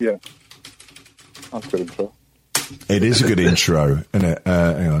 Yeah. That's a good intro. It is a good intro, isn't it?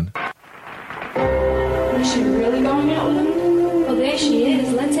 Hang on. Is she really going out with him? Well, there she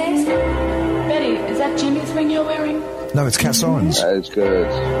is. Let's ask her. Betty, is that Jimmy's ring you're wearing? No, it's Cat Sirens. That is good.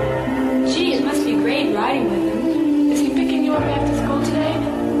 Gee, it must be great riding with him. Is he picking you up after school today?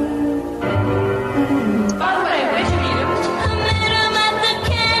 By the way, where'd you meet him? I met him at the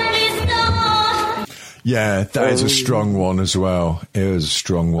candy store. Yeah, that is a strong one as well. It was a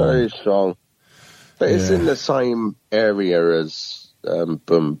strong one. Very strong. But it's in the same area as Boom,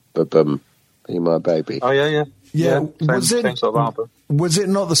 Boom, Be My Baby. Oh, yeah. Yeah, Same sort of album. Was it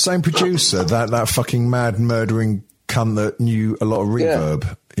not the same producer, that fucking mad murdering cunt that knew a lot of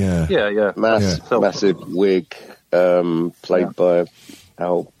reverb? Yeah. Massive wig, played by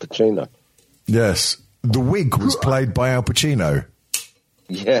Al Pacino. Yes. The wig was played by Al Pacino.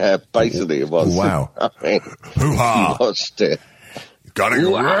 Yeah, basically it was. Wow. I mean, hoo-ha. You watched it. Got a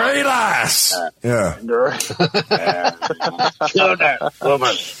great ass. Yeah. Kill that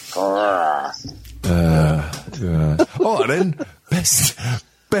woman. All right then. Best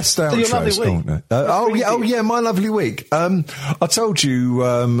outros. Yeah, my lovely week. I told you,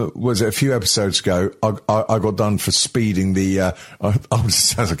 was it a few episodes ago? I got done for speeding the.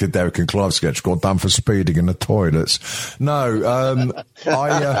 Sounds like a Derek and Clive sketch. Got done for speeding in the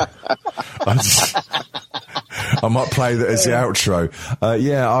I might play that as the outro.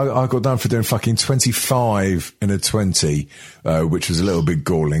 I got done for doing fucking 25 in a 20, which was a little bit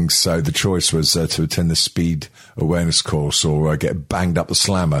galling. So the choice was to attend the speed awareness course or get banged up the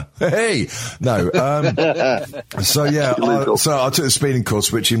slammer. Hey, no. So I took the speeding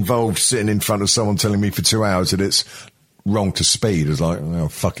course, which involved sitting in front of someone telling me for 2 hours that it's wrong to speed. I was like, oh,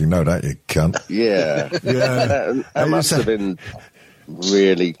 fucking know that, you cunt. Yeah. Yeah. That must have been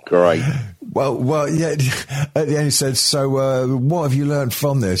really great. Well, yeah. At the end, he said, "So, what have you learned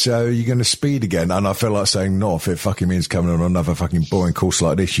from this? Are you going to speed again?" And I felt like saying, "No, if it fucking means coming on another fucking boring course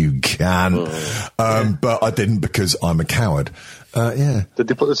like this, you can." But I didn't because I'm a coward. Yeah. Did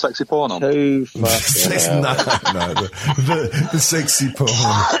they put the sexy porn on? The sexy porn,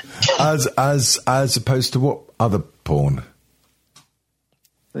 as opposed to what other porn?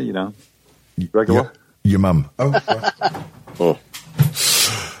 You know, regular. Your mum. Oh. Right.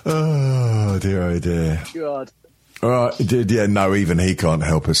 Oh dear, oh dear. God. All right, no, even he can't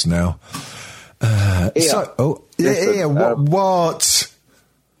help us now. What?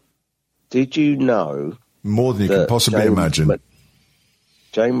 Did you know? More than you can possibly imagine.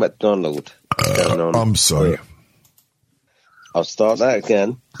 Jane McDonald. I'm sorry. I'll start that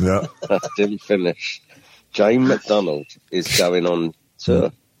again. Yeah. I didn't finish. Jane McDonald is going on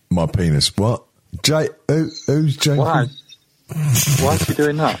tour. My penis. What? Who's Jane? Why? Why is she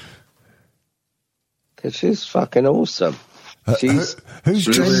doing that? Because she's fucking awesome. Who's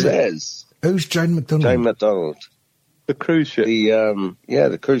Jane McDonald? Jane McDonald. The cruise ship.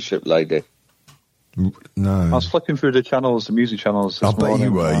 The cruise ship lady. No. I was flipping through the channels, the music channels. I bet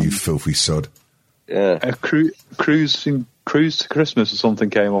you were, you filthy sod. Yeah. A cruise to Christmas or something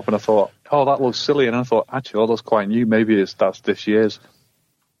came up, and I thought, oh, that looks silly. And I thought, actually, that's quite new. Maybe that's this year's.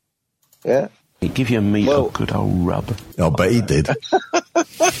 Yeah. He'd give your meat a good old rub. I bet he did.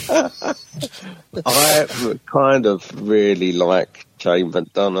 I kind of really like Jane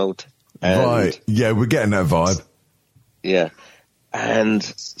McDonald. Right. Yeah, we're getting that vibe. Yeah. And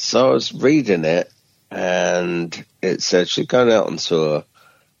so I was reading it, and it said she's going out on tour,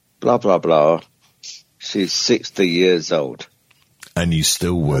 blah, blah, blah. She's 60 years old. And you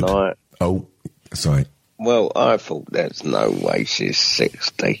still would. Sorry. Well, I thought there's no way she's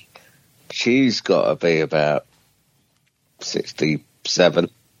 60. She's got to be about 67.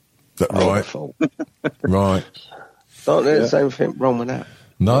 Right. Right. Not there's anything wrong with that.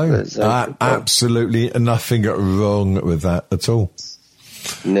 No, absolutely nothing wrong with that at all.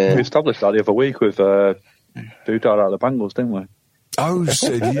 No. We established that the other week with Dude out of the Bangles, didn't we? Oh,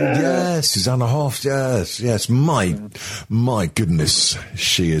 yes, Susanna Hoff, yes. My goodness,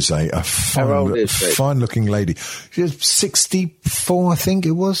 she is a fine-looking lady. She's 64, I think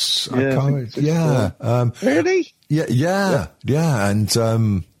it was. Really? Yeah, and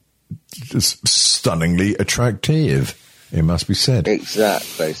just stunningly attractive, it must be said.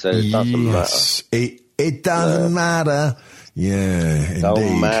 Exactly, so it doesn't matter. It doesn't matter. Yeah, indeed.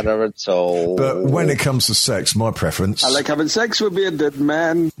 Don't matter at all. But when it comes to sex, my preference... I like having sex with a dead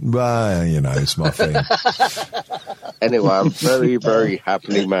man. Well, it's my thing. Anyway, I'm very, very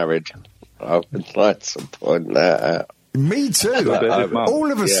happily married. I would like to point that out. Me too. All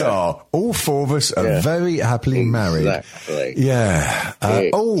of us are. All four of us are very happily married. Exactly. Yeah.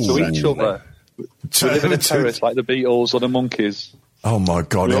 To each other. To live in a terrace like the Beatles or the Monkeys. Oh my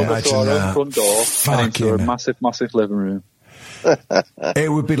God! We all go imagine to our that. own front door and into a massive, massive living room.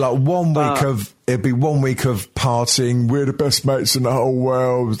 It would be like 1 week of partying. We're the best mates in the whole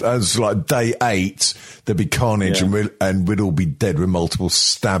world. As like day 8, there'd be carnage, and we'd all be dead with multiple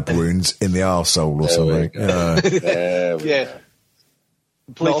stab wounds in the arsehole or something. Yeah.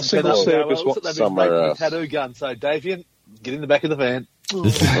 Not a single service whatsoever. Tattoo gun. So, Davian, get in the back of the van.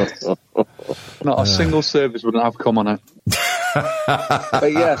 Not a single service wouldn't have come on it.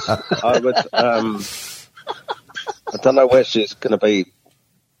 But yes, I would. I don't know where she's going to be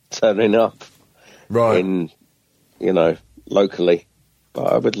turning up, right? Locally, but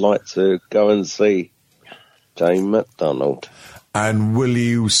I would like to go and see Jane McDonald. And will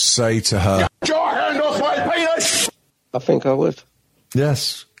you say to her, "Get your hand off my penis"? I think I would.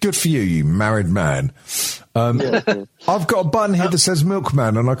 Yes, good for you married man. I've got a button here that says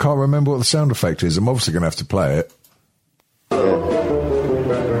milkman, and I can't remember what the sound effect is. I'm obviously going to have to play it.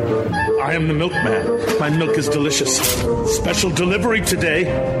 I am the milkman. My milk is delicious. Special delivery today.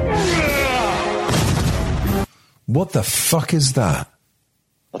 What the fuck is that?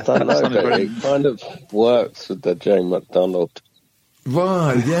 I don't know, but it kind of works with the Jane McDonald.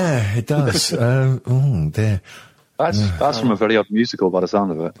 Right, yeah, it does. There. That's from a very odd musical by the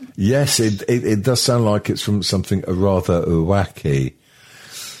sound of it. Yes, it does sound like it's from something rather wacky.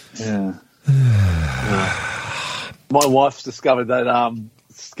 Yeah. My wife's discovered that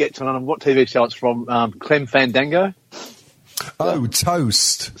sketch on what TV show it's from, Clem Fandango. Oh,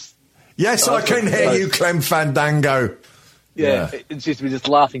 Toast. Yes, I can hear you, Clem Fandango. Yeah. And she used to be just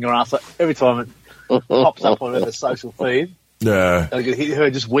laughing her ass off every time it pops up on her social feed. Yeah. I could hear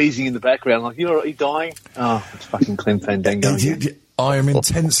her just wheezing in the background, like, are you dying? Oh, it's fucking Clem Fandango. I am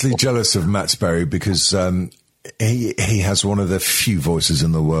intensely jealous of Matt Sperry because he has one of the few voices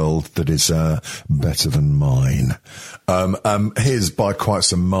in the world that is better than mine. His, by quite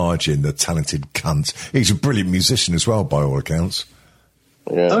some margin, the talented cunt. He's a brilliant musician as well, by all accounts.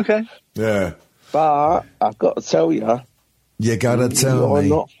 Yeah. Okay. Yeah. But I've got to tell you. You gotta tell me.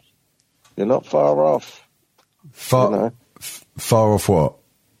 You're not far off. Far off what?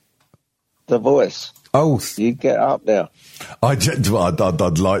 The voice. Oh. You get up there. I'd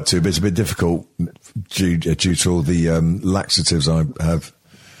like to, but it's a bit difficult due to all the laxatives I have.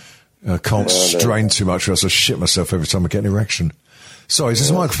 I can't strain too much or else I shit myself every time I get an erection. Sorry, is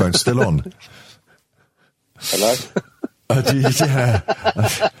this microphone still on? Hello? Yeah.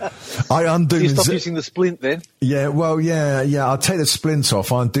 I undo you my stop zip. using the splint then? Yeah, well, yeah. I'll take the splint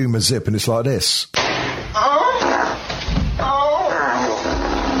off, I undo my zip, and it's like this.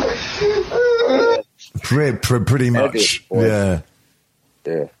 Pretty much. Yeah.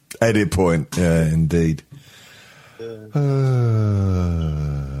 Edit point. Yeah, indeed. So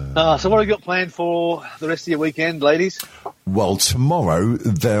what have you got planned for the rest of your weekend, ladies? Well, tomorrow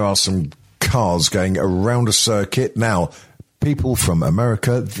there are some cars going around a circuit. Now, people from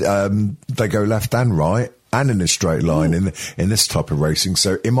America, they go left and right and in a straight line in this type of racing,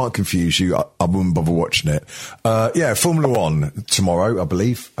 so it might confuse you. I wouldn't bother watching it. Formula One tomorrow, I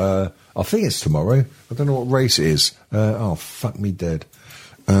believe. I think it's tomorrow. I don't know what race it is. Fuck me dead.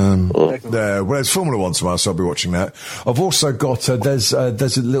 Well, it's Formula One tomorrow, so I'll be watching that. I've also got there's a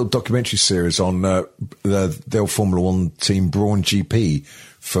little documentary series on the old Formula One team Brawn GP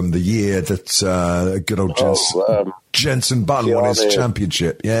from the year that good old Jenson Button won his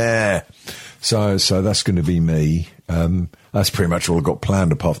championship. Yeah, so that's going to be me. That's pretty much all I've got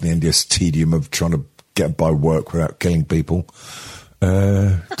planned, apart from the endless tedium of trying to get by work without killing people.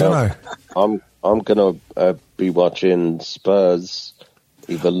 Don't know. I'm going to be watching Spurs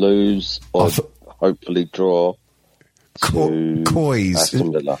either lose or hopefully draw. Coys.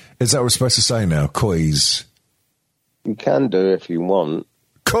 Is that what we're supposed to say now? Coys. You can do if you want.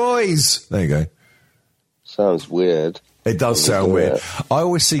 Coys. There you go. Sounds weird. It does sound weird. I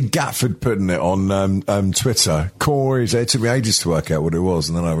always see Gatford putting it on Twitter. Coys. It took me ages to work out what it was,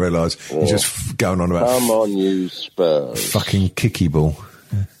 and then I realised he's just going on about. Come on, you Spurs. Fucking kicky ball.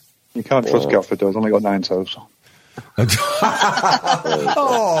 You can't trust Gatford, though. He's only got 9 toes.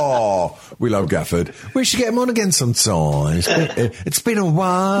 Oh, we love Gafford. We should get him on again sometime. It's been a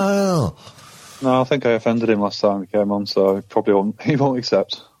while. No, I think I offended him last time he came on, so he won't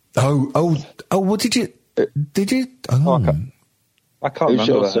accept. Oh! What did you? Did you? Oh. I can't Who's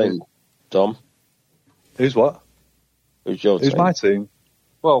remember. Who's your team, Dom? Who's what? Who's your team? Who's my team?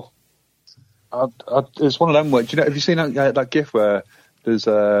 Well, it's one of them where, have you seen that GIF where there's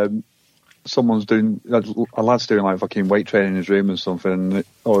someone's doing, a lad's doing like fucking weight training in his room or something,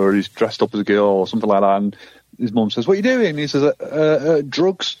 or he's dressed up as a girl or something like that, and his mum says, "What are you doing?" And he says,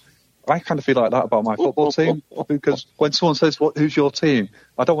 "Drugs." I kind of feel like that about my football team, because when someone says, "Who's your team?"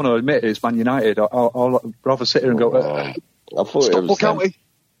 I don't want to admit it's Man United. I'll rather sit here and go, I thought it was County.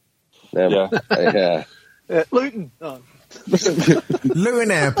 Yeah. Luton. Oh.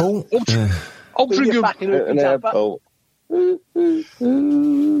 Luton Airport. Luton Airport.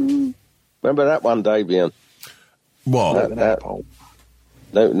 Remember that one, Davian? What?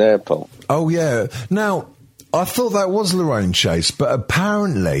 Luton Airport. Oh, yeah. Now, I thought that was Lorraine Chase, but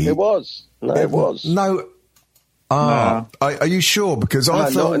apparently... It was. No, it was. No. Are you sure? Because I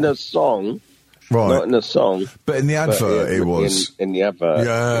thought... Not in a song. Right. Not in a song. But in the advert, it was. In the advert.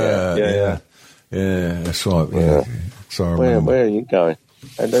 Yeah, that's right. Yeah. Sorry, where are you going?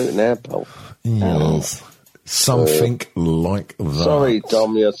 At Luton Airport. Yes. Something like that. Sorry,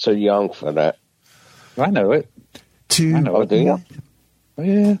 Dom, you're too young for that. I know it. Do you? Oh,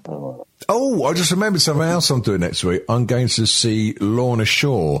 yeah. Oh, I just remembered something else I'm doing next week. I'm going to see Lorna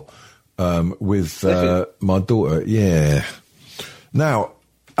Shore with my daughter. Yeah. Now,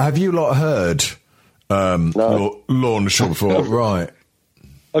 have you lot heard Lorna Shore before? Right.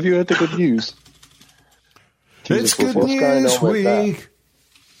 Have you heard the good news? It's good news week.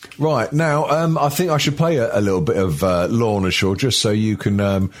 Right, now, I think I should play a little bit of Lorna Shore just so you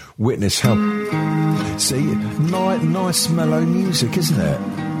can witness how... See, nice mellow music, isn't it?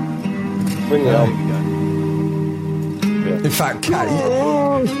 Bring it on. In fact, Kat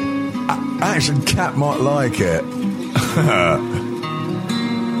might like it.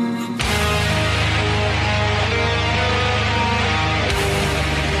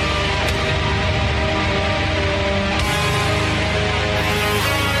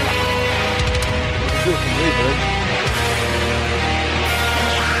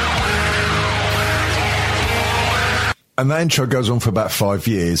 And that intro goes on for about 5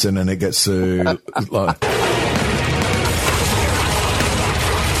 years, and then it gets to like.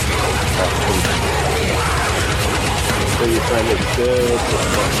 So you find it's good, it's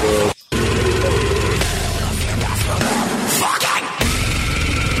not good.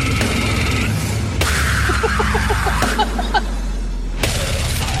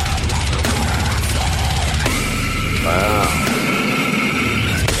 Wow.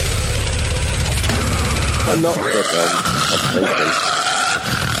 I'm not good, I'm thinking.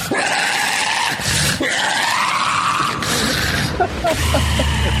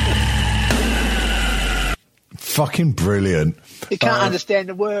 Fucking brilliant. You can't understand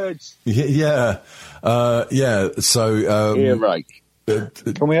the words. Yeah. So, earache.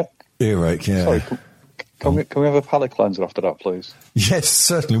 Can we have... Earache, yeah. Sorry, can we have a palate cleanser after that, please? Yes,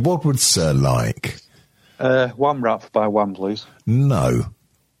 certainly. What would Sir like? Wham Rap by Wham, please. No.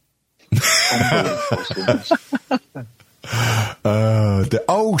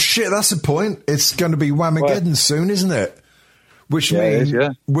 Oh shit, that's the point. It's going to be Whamageddon soon, isn't it? Which means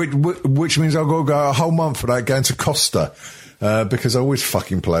which means I've got to go a whole month without going to Costa because I always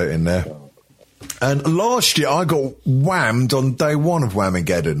fucking play it in there. And last year I got whammed on day one of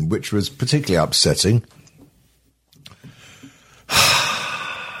Whamageddon, which was particularly upsetting.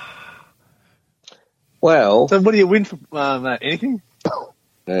 Well, so what do you win for anything?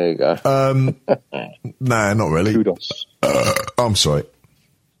 There you go. Nah, not really. Kudos. I'm sorry.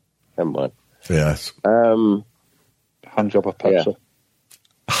 Never mind. Yes. Hand job of Pepsi. Yeah.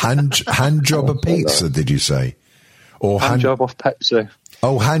 Hand job of pizza, did you say? Or hand job of Pepsi.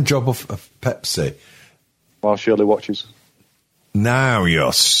 Oh, hand job of Pepsi. While Shirley watches. Now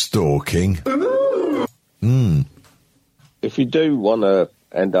you're stalking. If you do want to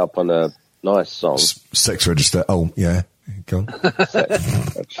end up on a nice song. Sex register. Oh, yeah. Go on.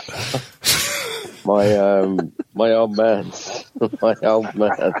 My old man's. My old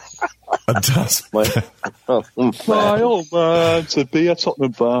man to be a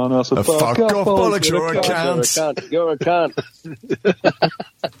Tottenham fan. I said, a fuck off bollocks, you're a cunt. You're a cunt.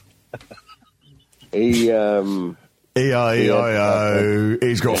 E-I-E-I-O.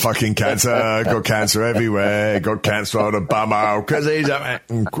 He's got fucking cancer. Got cancer everywhere. Got cancer on the bumhole because he's a...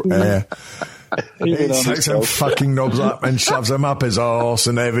 He takes them fucking knobs up and shoves them up his arse,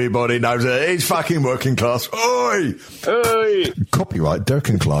 and everybody knows it. He's fucking working class. Oi! Oi! Copyright Dirk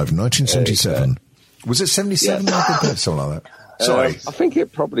and Clive, 1977. Was it 77? Yeah. Something like that. Sorry. I think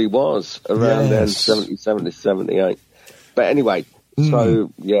it probably was around then, 77, 78. But anyway, so,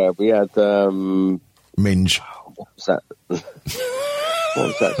 yeah, we had... Minge. What was that? What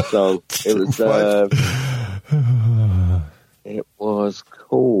was that song? It was... it was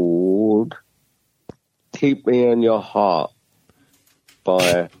called... Keep Me in Your Heart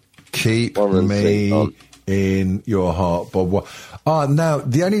by Keep Warren Me Zevon. in Your Heart, Bob. Now,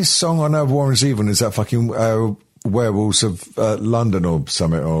 the only song I know of Warren Zevon is that fucking Werewolves of London or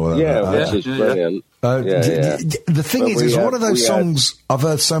something. Or which is brilliant. The thing is one of those songs I've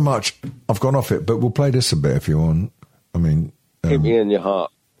heard so much, I've gone off it, but we'll play this a bit if you want. I mean... Keep Me in Your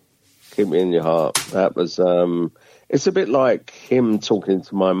Heart. Keep Me in Your Heart. That was... it's a bit like him talking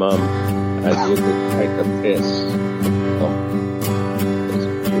to my mum, and you could take a piss.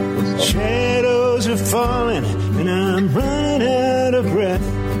 Shadows are falling, and I'm running out of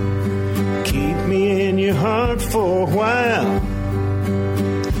breath. Keep me in your heart for a while.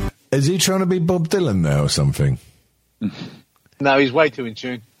 Is he trying to be Bob Dylan now or something? No, he's way too in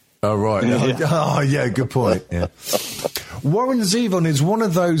tune. Oh, right. Oh, yeah, good point. Yeah. Warren Zevon is one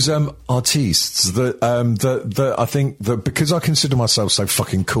of those artists that I think that because I consider myself so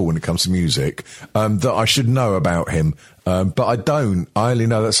fucking cool when it comes to music, that I should know about him. But I don't. I only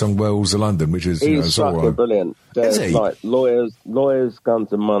know that song Werewolves of London, which is he's fucking brilliant. There's like lawyers,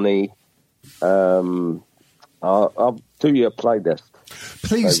 Guns and Money. I'll do you a playlist.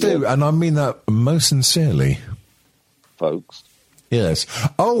 Please do, and I mean that most sincerely, folks. Yes.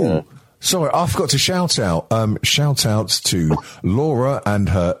 Oh, sorry, I forgot to shout out. Shout outs to Laura and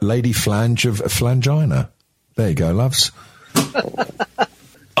her Lady Flange of Flangina. There you go, loves.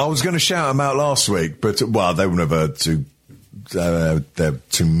 I was going to shout them out last week, but well, they were never too. They're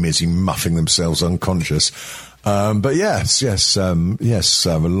too busy muffing themselves unconscious. But yes.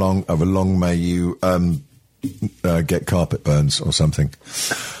 Have a long may you get carpet burns or something.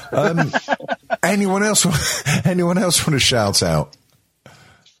 Anyone else want to shout out?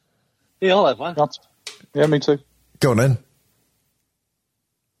 Yeah, I'll have one. Yeah, me too. Go on then.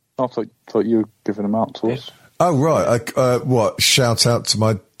 I thought you were giving them out to us. Oh, right. What? Shout out to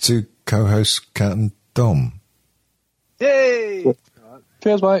my two co-hosts, Kat and Dom. Yay!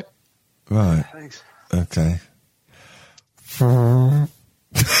 Cheers, mate. Right. Thanks. Okay.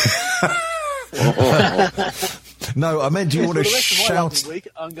 No, I meant, do you want to shout?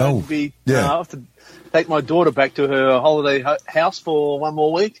 I'm going to be. I have to take my daughter back to her holiday house for one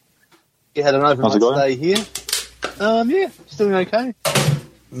more week. She had an overnight stay here. Yeah, she's doing okay.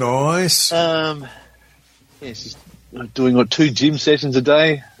 Nice. Yeah, she's doing 2 gym sessions a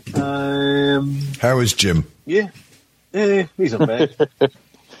day. How is Jim? Yeah, he's not bad.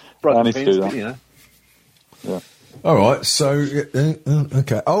 I need to do that. You know. Yeah. All right, so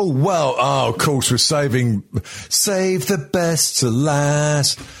okay. Oh well, of course we're save the best to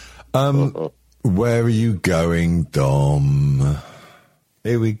last. Where are you going, Dom?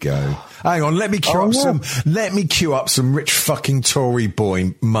 Here we go. Hang on, let me cue up some rich fucking Tory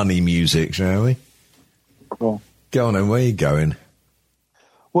boy money music, shall we? Cool. Go on then, where are you going?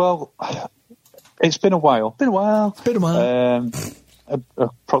 Well, it's been a while.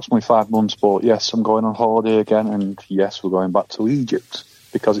 Approximately 5 months, but yes, I'm going on holiday again, and yes, we're going back to Egypt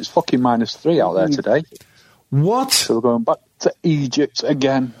because it's fucking -3 out there today. What? So we're going back to Egypt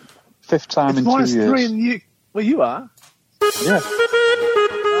again. 5th time in 2 years. It's -3 where you are? Yeah.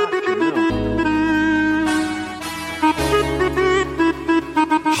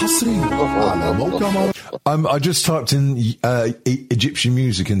 I just typed in Egyptian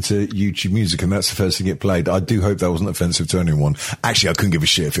music into YouTube Music, and that's the first thing it played. I do hope that wasn't offensive to anyone. Actually, I couldn't give a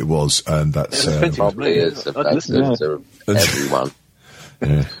shit if it was. That's probably is offensive to everyone.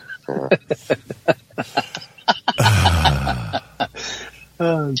 Yeah.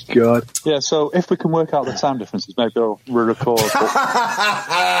 Oh, God. Yeah, so if we can work out the time differences, maybe we'll record. Work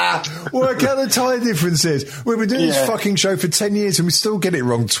out the time differences. We've been doing this fucking show for 10 years and we still get it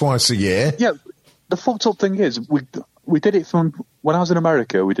wrong twice a year. Yeah, the fucked up thing is, we did it from when I was in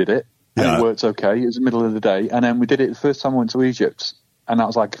America, we did it, and it worked okay. It was the middle of the day, and then we did it the first time I went to Egypt, and that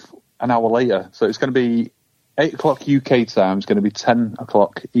was like an hour later. So it's going to be 8 o'clock UK time, it's going to be 10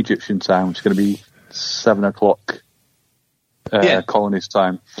 o'clock Egyptian time, it's going to be 7 o'clock colonist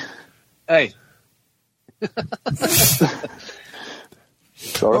time. Hey.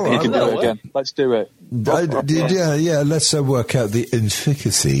 Sorry, you can do it again. Let's do it. Let's work out the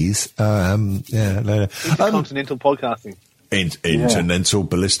intricacies. Intercontinental podcasting. Intercontinental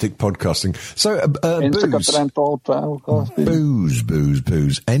ballistic podcasting. So,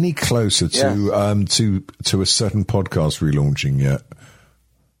 booze. Any closer to a certain podcast relaunching yet?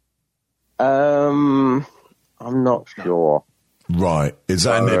 I'm not sure. Right. Is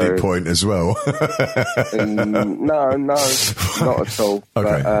that an edit point as well? No, not at all.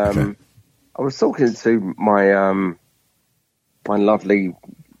 Okay, but, I was talking to my my lovely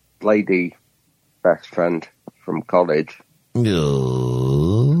lady best friend from college,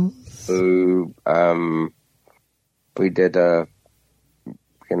 who we did under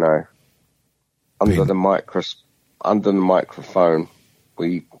the microphone,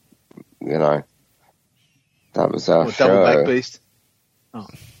 we that was our show. Double back beast. Oh.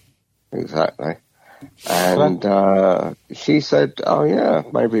 Exactly. And she said, "Oh yeah,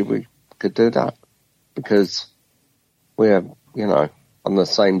 maybe we could do that because we're on the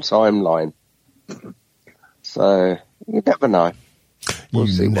same timeline." So you never know. We'll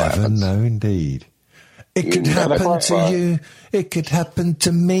see what happens. You never know, indeed. It could happen to you. It could happen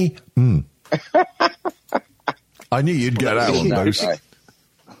to me. I knew you'd get out on those.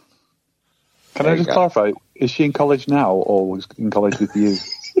 Can I just clarify? Is she in college now, or was in college with you?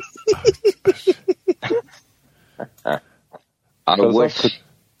 I wish.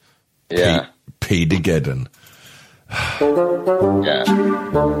 Yeah. P-Degeddon. Yeah.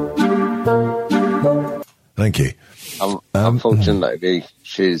 Thank you. Unfortunately,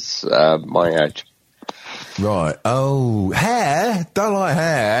 she's my age. Right. Oh, hair? Don't like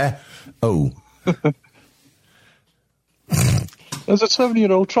hair. Oh. There's a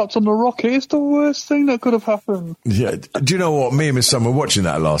 7-year-old trapped on the rocket. It's the worst thing that could have happened. Yeah. Do you know what? Me and my son were watching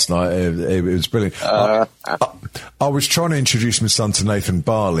that last night. It was brilliant. I was trying to introduce my son to Nathan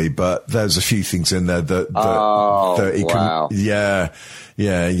Barley, but there's a few things in there that he wow. couldn't. Yeah.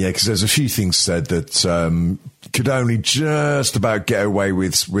 Because there's a few things said that could only just about get away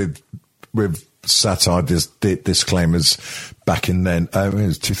with satire disclaimers back in then. It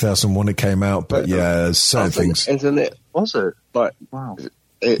was 2001 it came out, but certain things. Isn't it? Was it? Like, wow.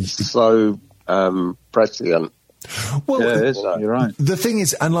 It's so prescient Well, yeah, it is. You're right. The thing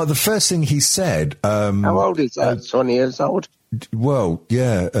is, and like the first thing he said, how old is that? 20 years old? Well,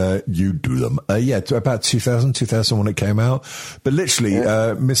 yeah, you do them. About 2000 when it came out. But literally,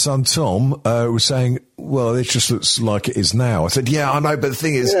 my son Tom was saying, well, it just looks like it is now. I said, yeah, I know, but the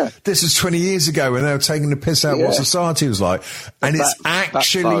thing is, this is 20 years ago and they were taking the piss out what society was like. And it's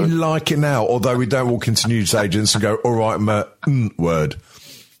actually like it now, although we don't walk into newsagents and go, all right, word.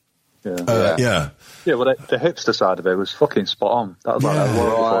 Yeah, well, the hipster side of it was fucking spot on. That was like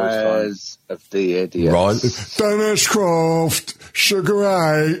that Rise of the Idiots. Right. Dennis Croft, Sugar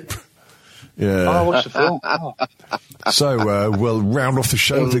Ape. Yeah. I watched the film. So we'll round off the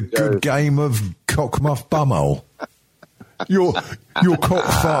show with a good game of cock-muff bumhole. Your cock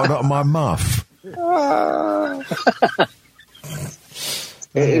farted up my muff.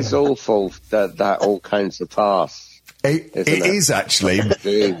 It is awful that all came to pass. It is actually,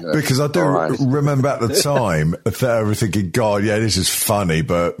 because I do remember at the time thinking, God, yeah, this is funny,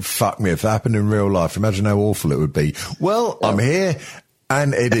 but fuck me, if it happened in real life, imagine how awful it would be. Well, I'm here,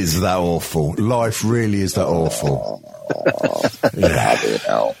 and it is that awful. Life really is that awful. Yeah.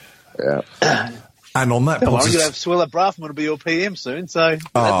 And on that, I'm going to have Swiller Braffman to be your PM soon, so.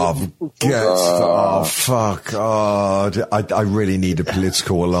 Fuck. I really need a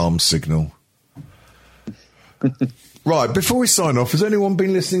political alarm signal. Right, before we sign off, has anyone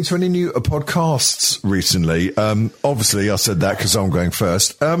been listening to any new podcasts recently? Obviously, I said that because I'm going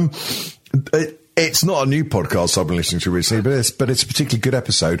first. It's not a new podcast I've been listening to recently, but it's a particularly good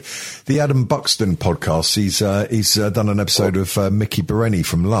episode. The Adam Buxton podcast. He's done an episode of Mickey Bereni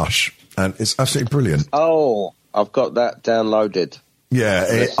from Lush, and it's absolutely brilliant. Oh, I've got that downloaded. Yeah,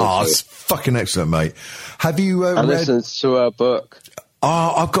 it's fucking excellent, mate. Have you read... listened to a book.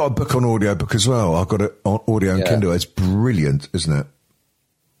 I've got a book on audiobook as well. I've got it on audio and Kindle. It's brilliant, isn't it?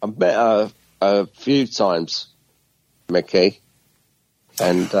 I've met her a few times, Mickey.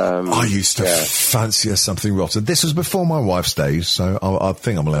 And I used to fancy her something rotten. This was before my wife's days, so I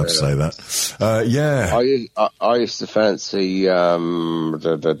think I'm allowed to say that. I used to fancy the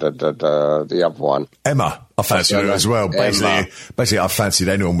other one. Emma. I fancied her as well. Basically, I fancied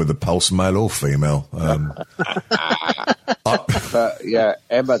anyone with a pulse, male or female. But yeah,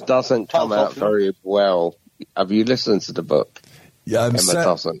 Emma doesn't come out very well. Have you listened to the book? Yeah, Emma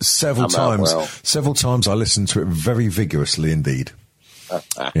doesn't. Several times. Several times I listened to it very vigorously indeed.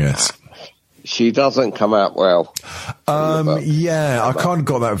 Yes. She doesn't come out well. I kind of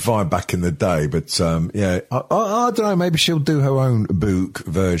got that vibe back in the day, but I don't know, maybe she'll do her own book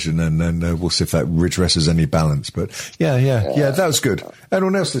version and then we'll see if that redresses any balance. But yeah, that was good.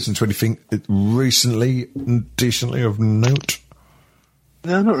 Anyone else listen to anything recently, decently of note?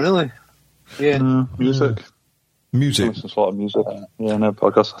 No, not really. Yeah. No, music. Music? I listen to a lot of music. No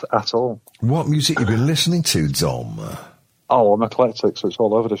podcast at all. What music have you been listening to, Dom? Oh, I'm eclectic, so it's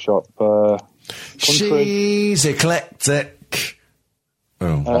all over the shop. Country. She's eclectic. A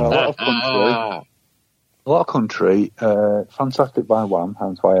lot of country. Fantastic by Wham,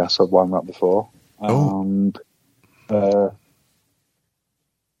 hence why I said Wham rap before. And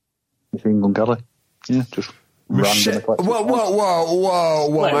Machine Gun Kelly. Yeah, just random eclectic.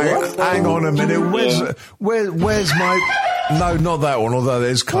 Whoa. Hang on a minute. Where's my... No, not that one, although it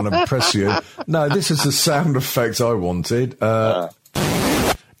is kind of prescient. No, this is the sound effect I wanted.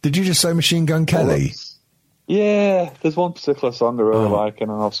 Did you just say Machine Gun Kelly? Yeah, there's one particular song I really like, and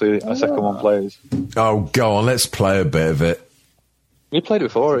then obviously a second one plays. Oh, go on, let's play a bit of it. We played it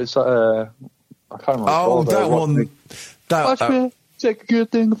before. It's I can't remember. Oh, that one. Watch me take a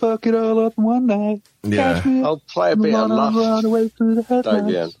good thing and fuck it all up in one night. Yeah. I'll play a bit of Lush.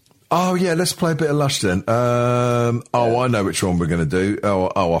 Oh, yeah, let's play a bit of Lush then. I know which one we're going to do.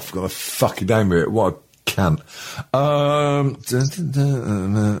 I forgot the fucking name of it. What a cunt.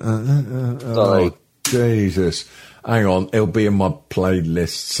 Sorry. Oh, Jesus. Hang on, it'll be in my playlist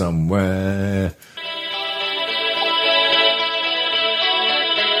somewhere.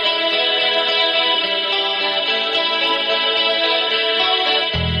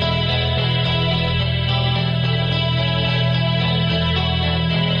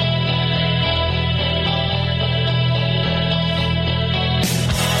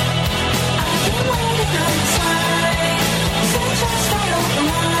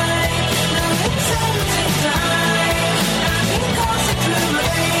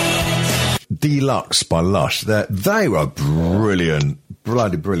 Deluxe by Lush. They were brilliant.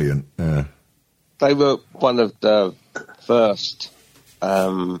 Bloody brilliant. Yeah. They were one of the first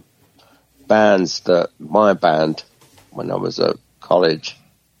bands that my band, when I was at college,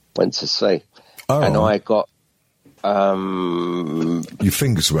 went to see. Oh. And I got... Your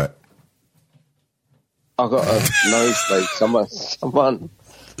fingers wet? I got a nosebleed.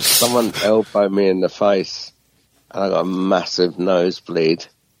 Someone elbowed me in the face, and I got a massive nosebleed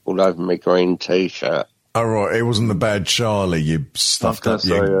all over my green T-shirt. Oh, right, it wasn't the bad Charlie you stuffed up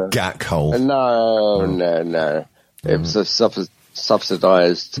your gack hole. No. It was a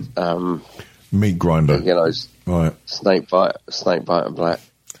subsidised meat grinder. You know, right. Snake bite and black.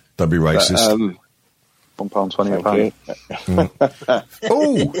 Don't be racist. £1.20 a pound.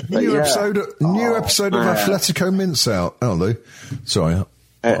 Oh, new episode of Athletico Mince out, aren't they? Sorry.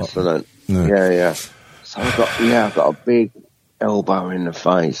 Excellent. No. Yeah. So I got a big elbow in the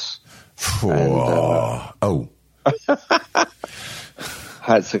face. Had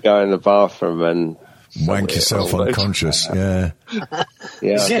to go in the bathroom and wank yourself unconscious. Yeah.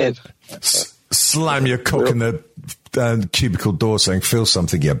 Yeah. Slam your cock in the cubicle door saying, feel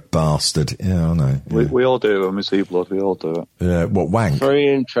something, you bastard. Yeah, I know. Yeah. We all do when we see blood. We all do it. Yeah, what, wank?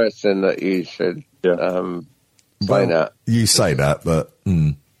 Very interesting that you should say that. You say that, but...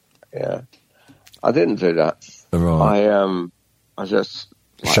 Yeah. I didn't do that. Right. I just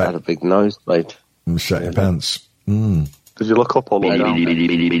had a big nosebleed. Shut your pants. Did you look up or look down?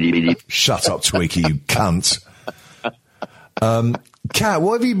 Shut up, Tweaky, you cunt. Kat,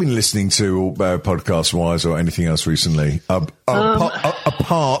 what have you been listening to podcast-wise or anything else recently?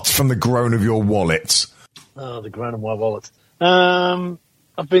 Apart from the groan of your wallet. Oh, the groan of my wallet. I've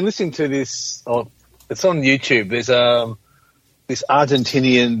been listening to this. It's on YouTube. There's this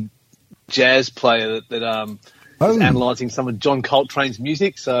Argentinian jazz player that is analysing some of John Coltrane's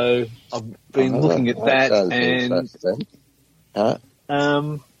music. So I've been looking at that, and so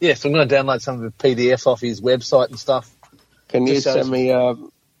I'm going to download some of the PDFs off his website and stuff. Can you send me a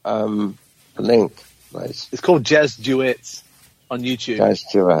link, please? It's called Jazz Duets on YouTube. Jazz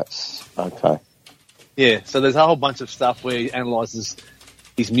Duets, okay. Yeah, so there's a whole bunch of stuff where he analyses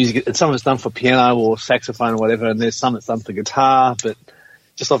his music. And some of it's done for piano or saxophone or whatever, and there's some that's done for guitar, but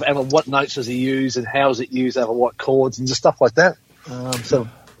just off what notes does he use and how is it used over what chords and just stuff like that. So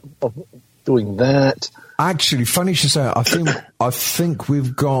I'm doing that. Actually, funny you should say, I think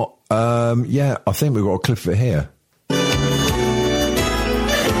we've got a clip of it here.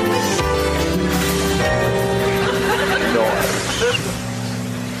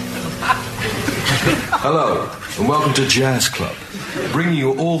 Hello, and welcome to Jazz Club, bringing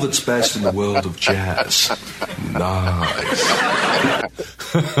you all that's best in the world of jazz. Nice.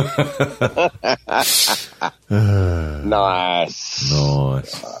 Nice.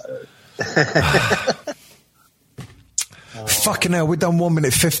 Fucking hell, we've done 1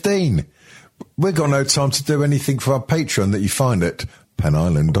 minute 15. We've got no time to do anything for our Patreon that you find at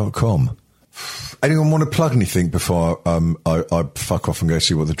penisland.com. Anyone want to plug anything before I fuck off and go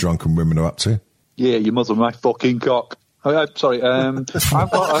see what the drunken women are up to? Yeah, you mother my fucking cock. Oh, sorry, I've got a...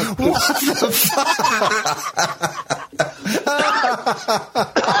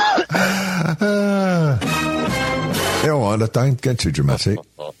 All right, don't get too dramatic.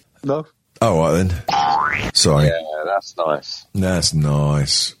 No. All right, then. Sorry. Yeah, that's nice. That's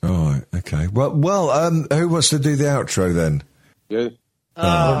nice. All right, okay. Well, who wants to do the outro, then? You.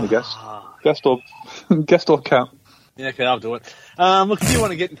 Guest or Cat. Yeah, okay, I'll do it. Look, if you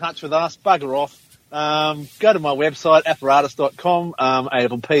want to get in touch with us, bugger off. Go to my website, apparatus.com,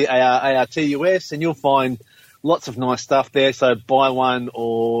 APPARARTUS, and you'll find lots of nice stuff there. So buy one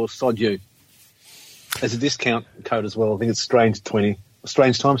or sod you. There's a discount code as well. I think it's Strange20.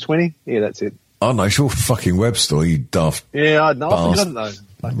 Strange times 20? Yeah, that's it. Oh, no, it's your fucking web store, you daft. Yeah, I know. I forgot it, though.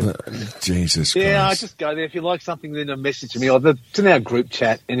 Jesus Christ. Yeah, I just go there. If you like something, then message me. It's in our group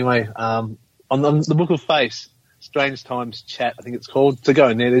chat. Anyway, on the Book of Face, Strange Times Chat, I think it's called. So go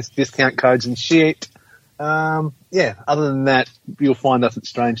in there. There's discount codes and shit. Other than that, you'll find us at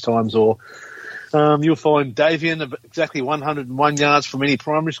Strange Times, or you'll find Davian exactly 101 yards from any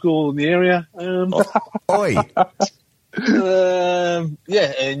primary school in the area. Oi. And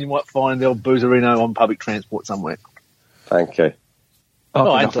you might find El Boozerino on public transport somewhere. Thank you.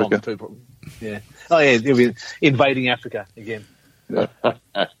 And Tom too. Yeah. Oh yeah, he'll be invading Africa again. Hello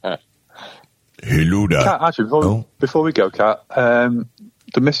there. Kat, actually, before we go, Kat,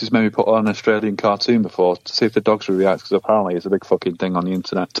 the missus made me put on an Australian cartoon before to see if the dogs would react, because apparently it's a big fucking thing on the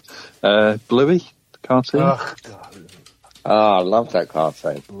internet. Bluey, the cartoon. Oh, I love that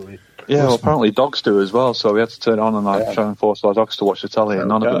cartoon. Yeah, well, apparently dogs do as well, so we had to turn it on and try and force our dogs to watch the telly, and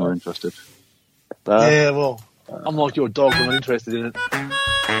none of them were interested. Yeah, well, I'm like your dog, I'm not interested in it.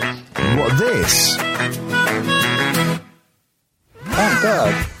 What, this? Oh,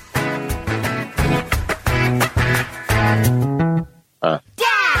 God.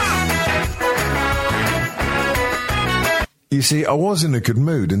 You see, I was in a good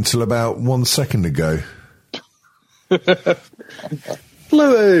mood until about 1 second ago.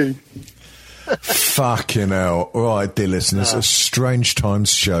 Bluey! Fucking hell. Right, dear listeners,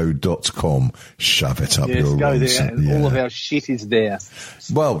 strangetimesshow.com. Shove it up your go rules. there, and all of our shit is there.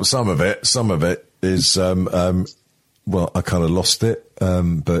 Well, some of it is, well, I kind of lost it,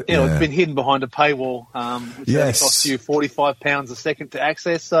 but yeah. It's been hidden behind a paywall, which only costs you £45 a second to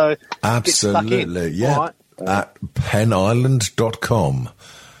access, so absolutely, yeah. Right. At penisland.com.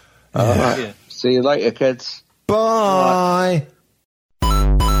 Yeah. See you later, kids. Bye.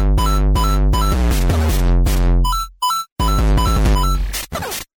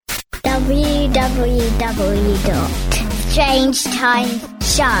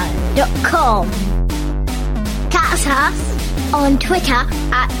 www.strangetimeshow.com. Catch us on Twitter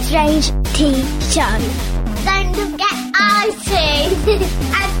at StrangeTShow. Don't forget iTunes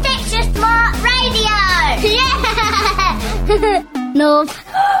and Stitcher Smart Radio. Yeah! North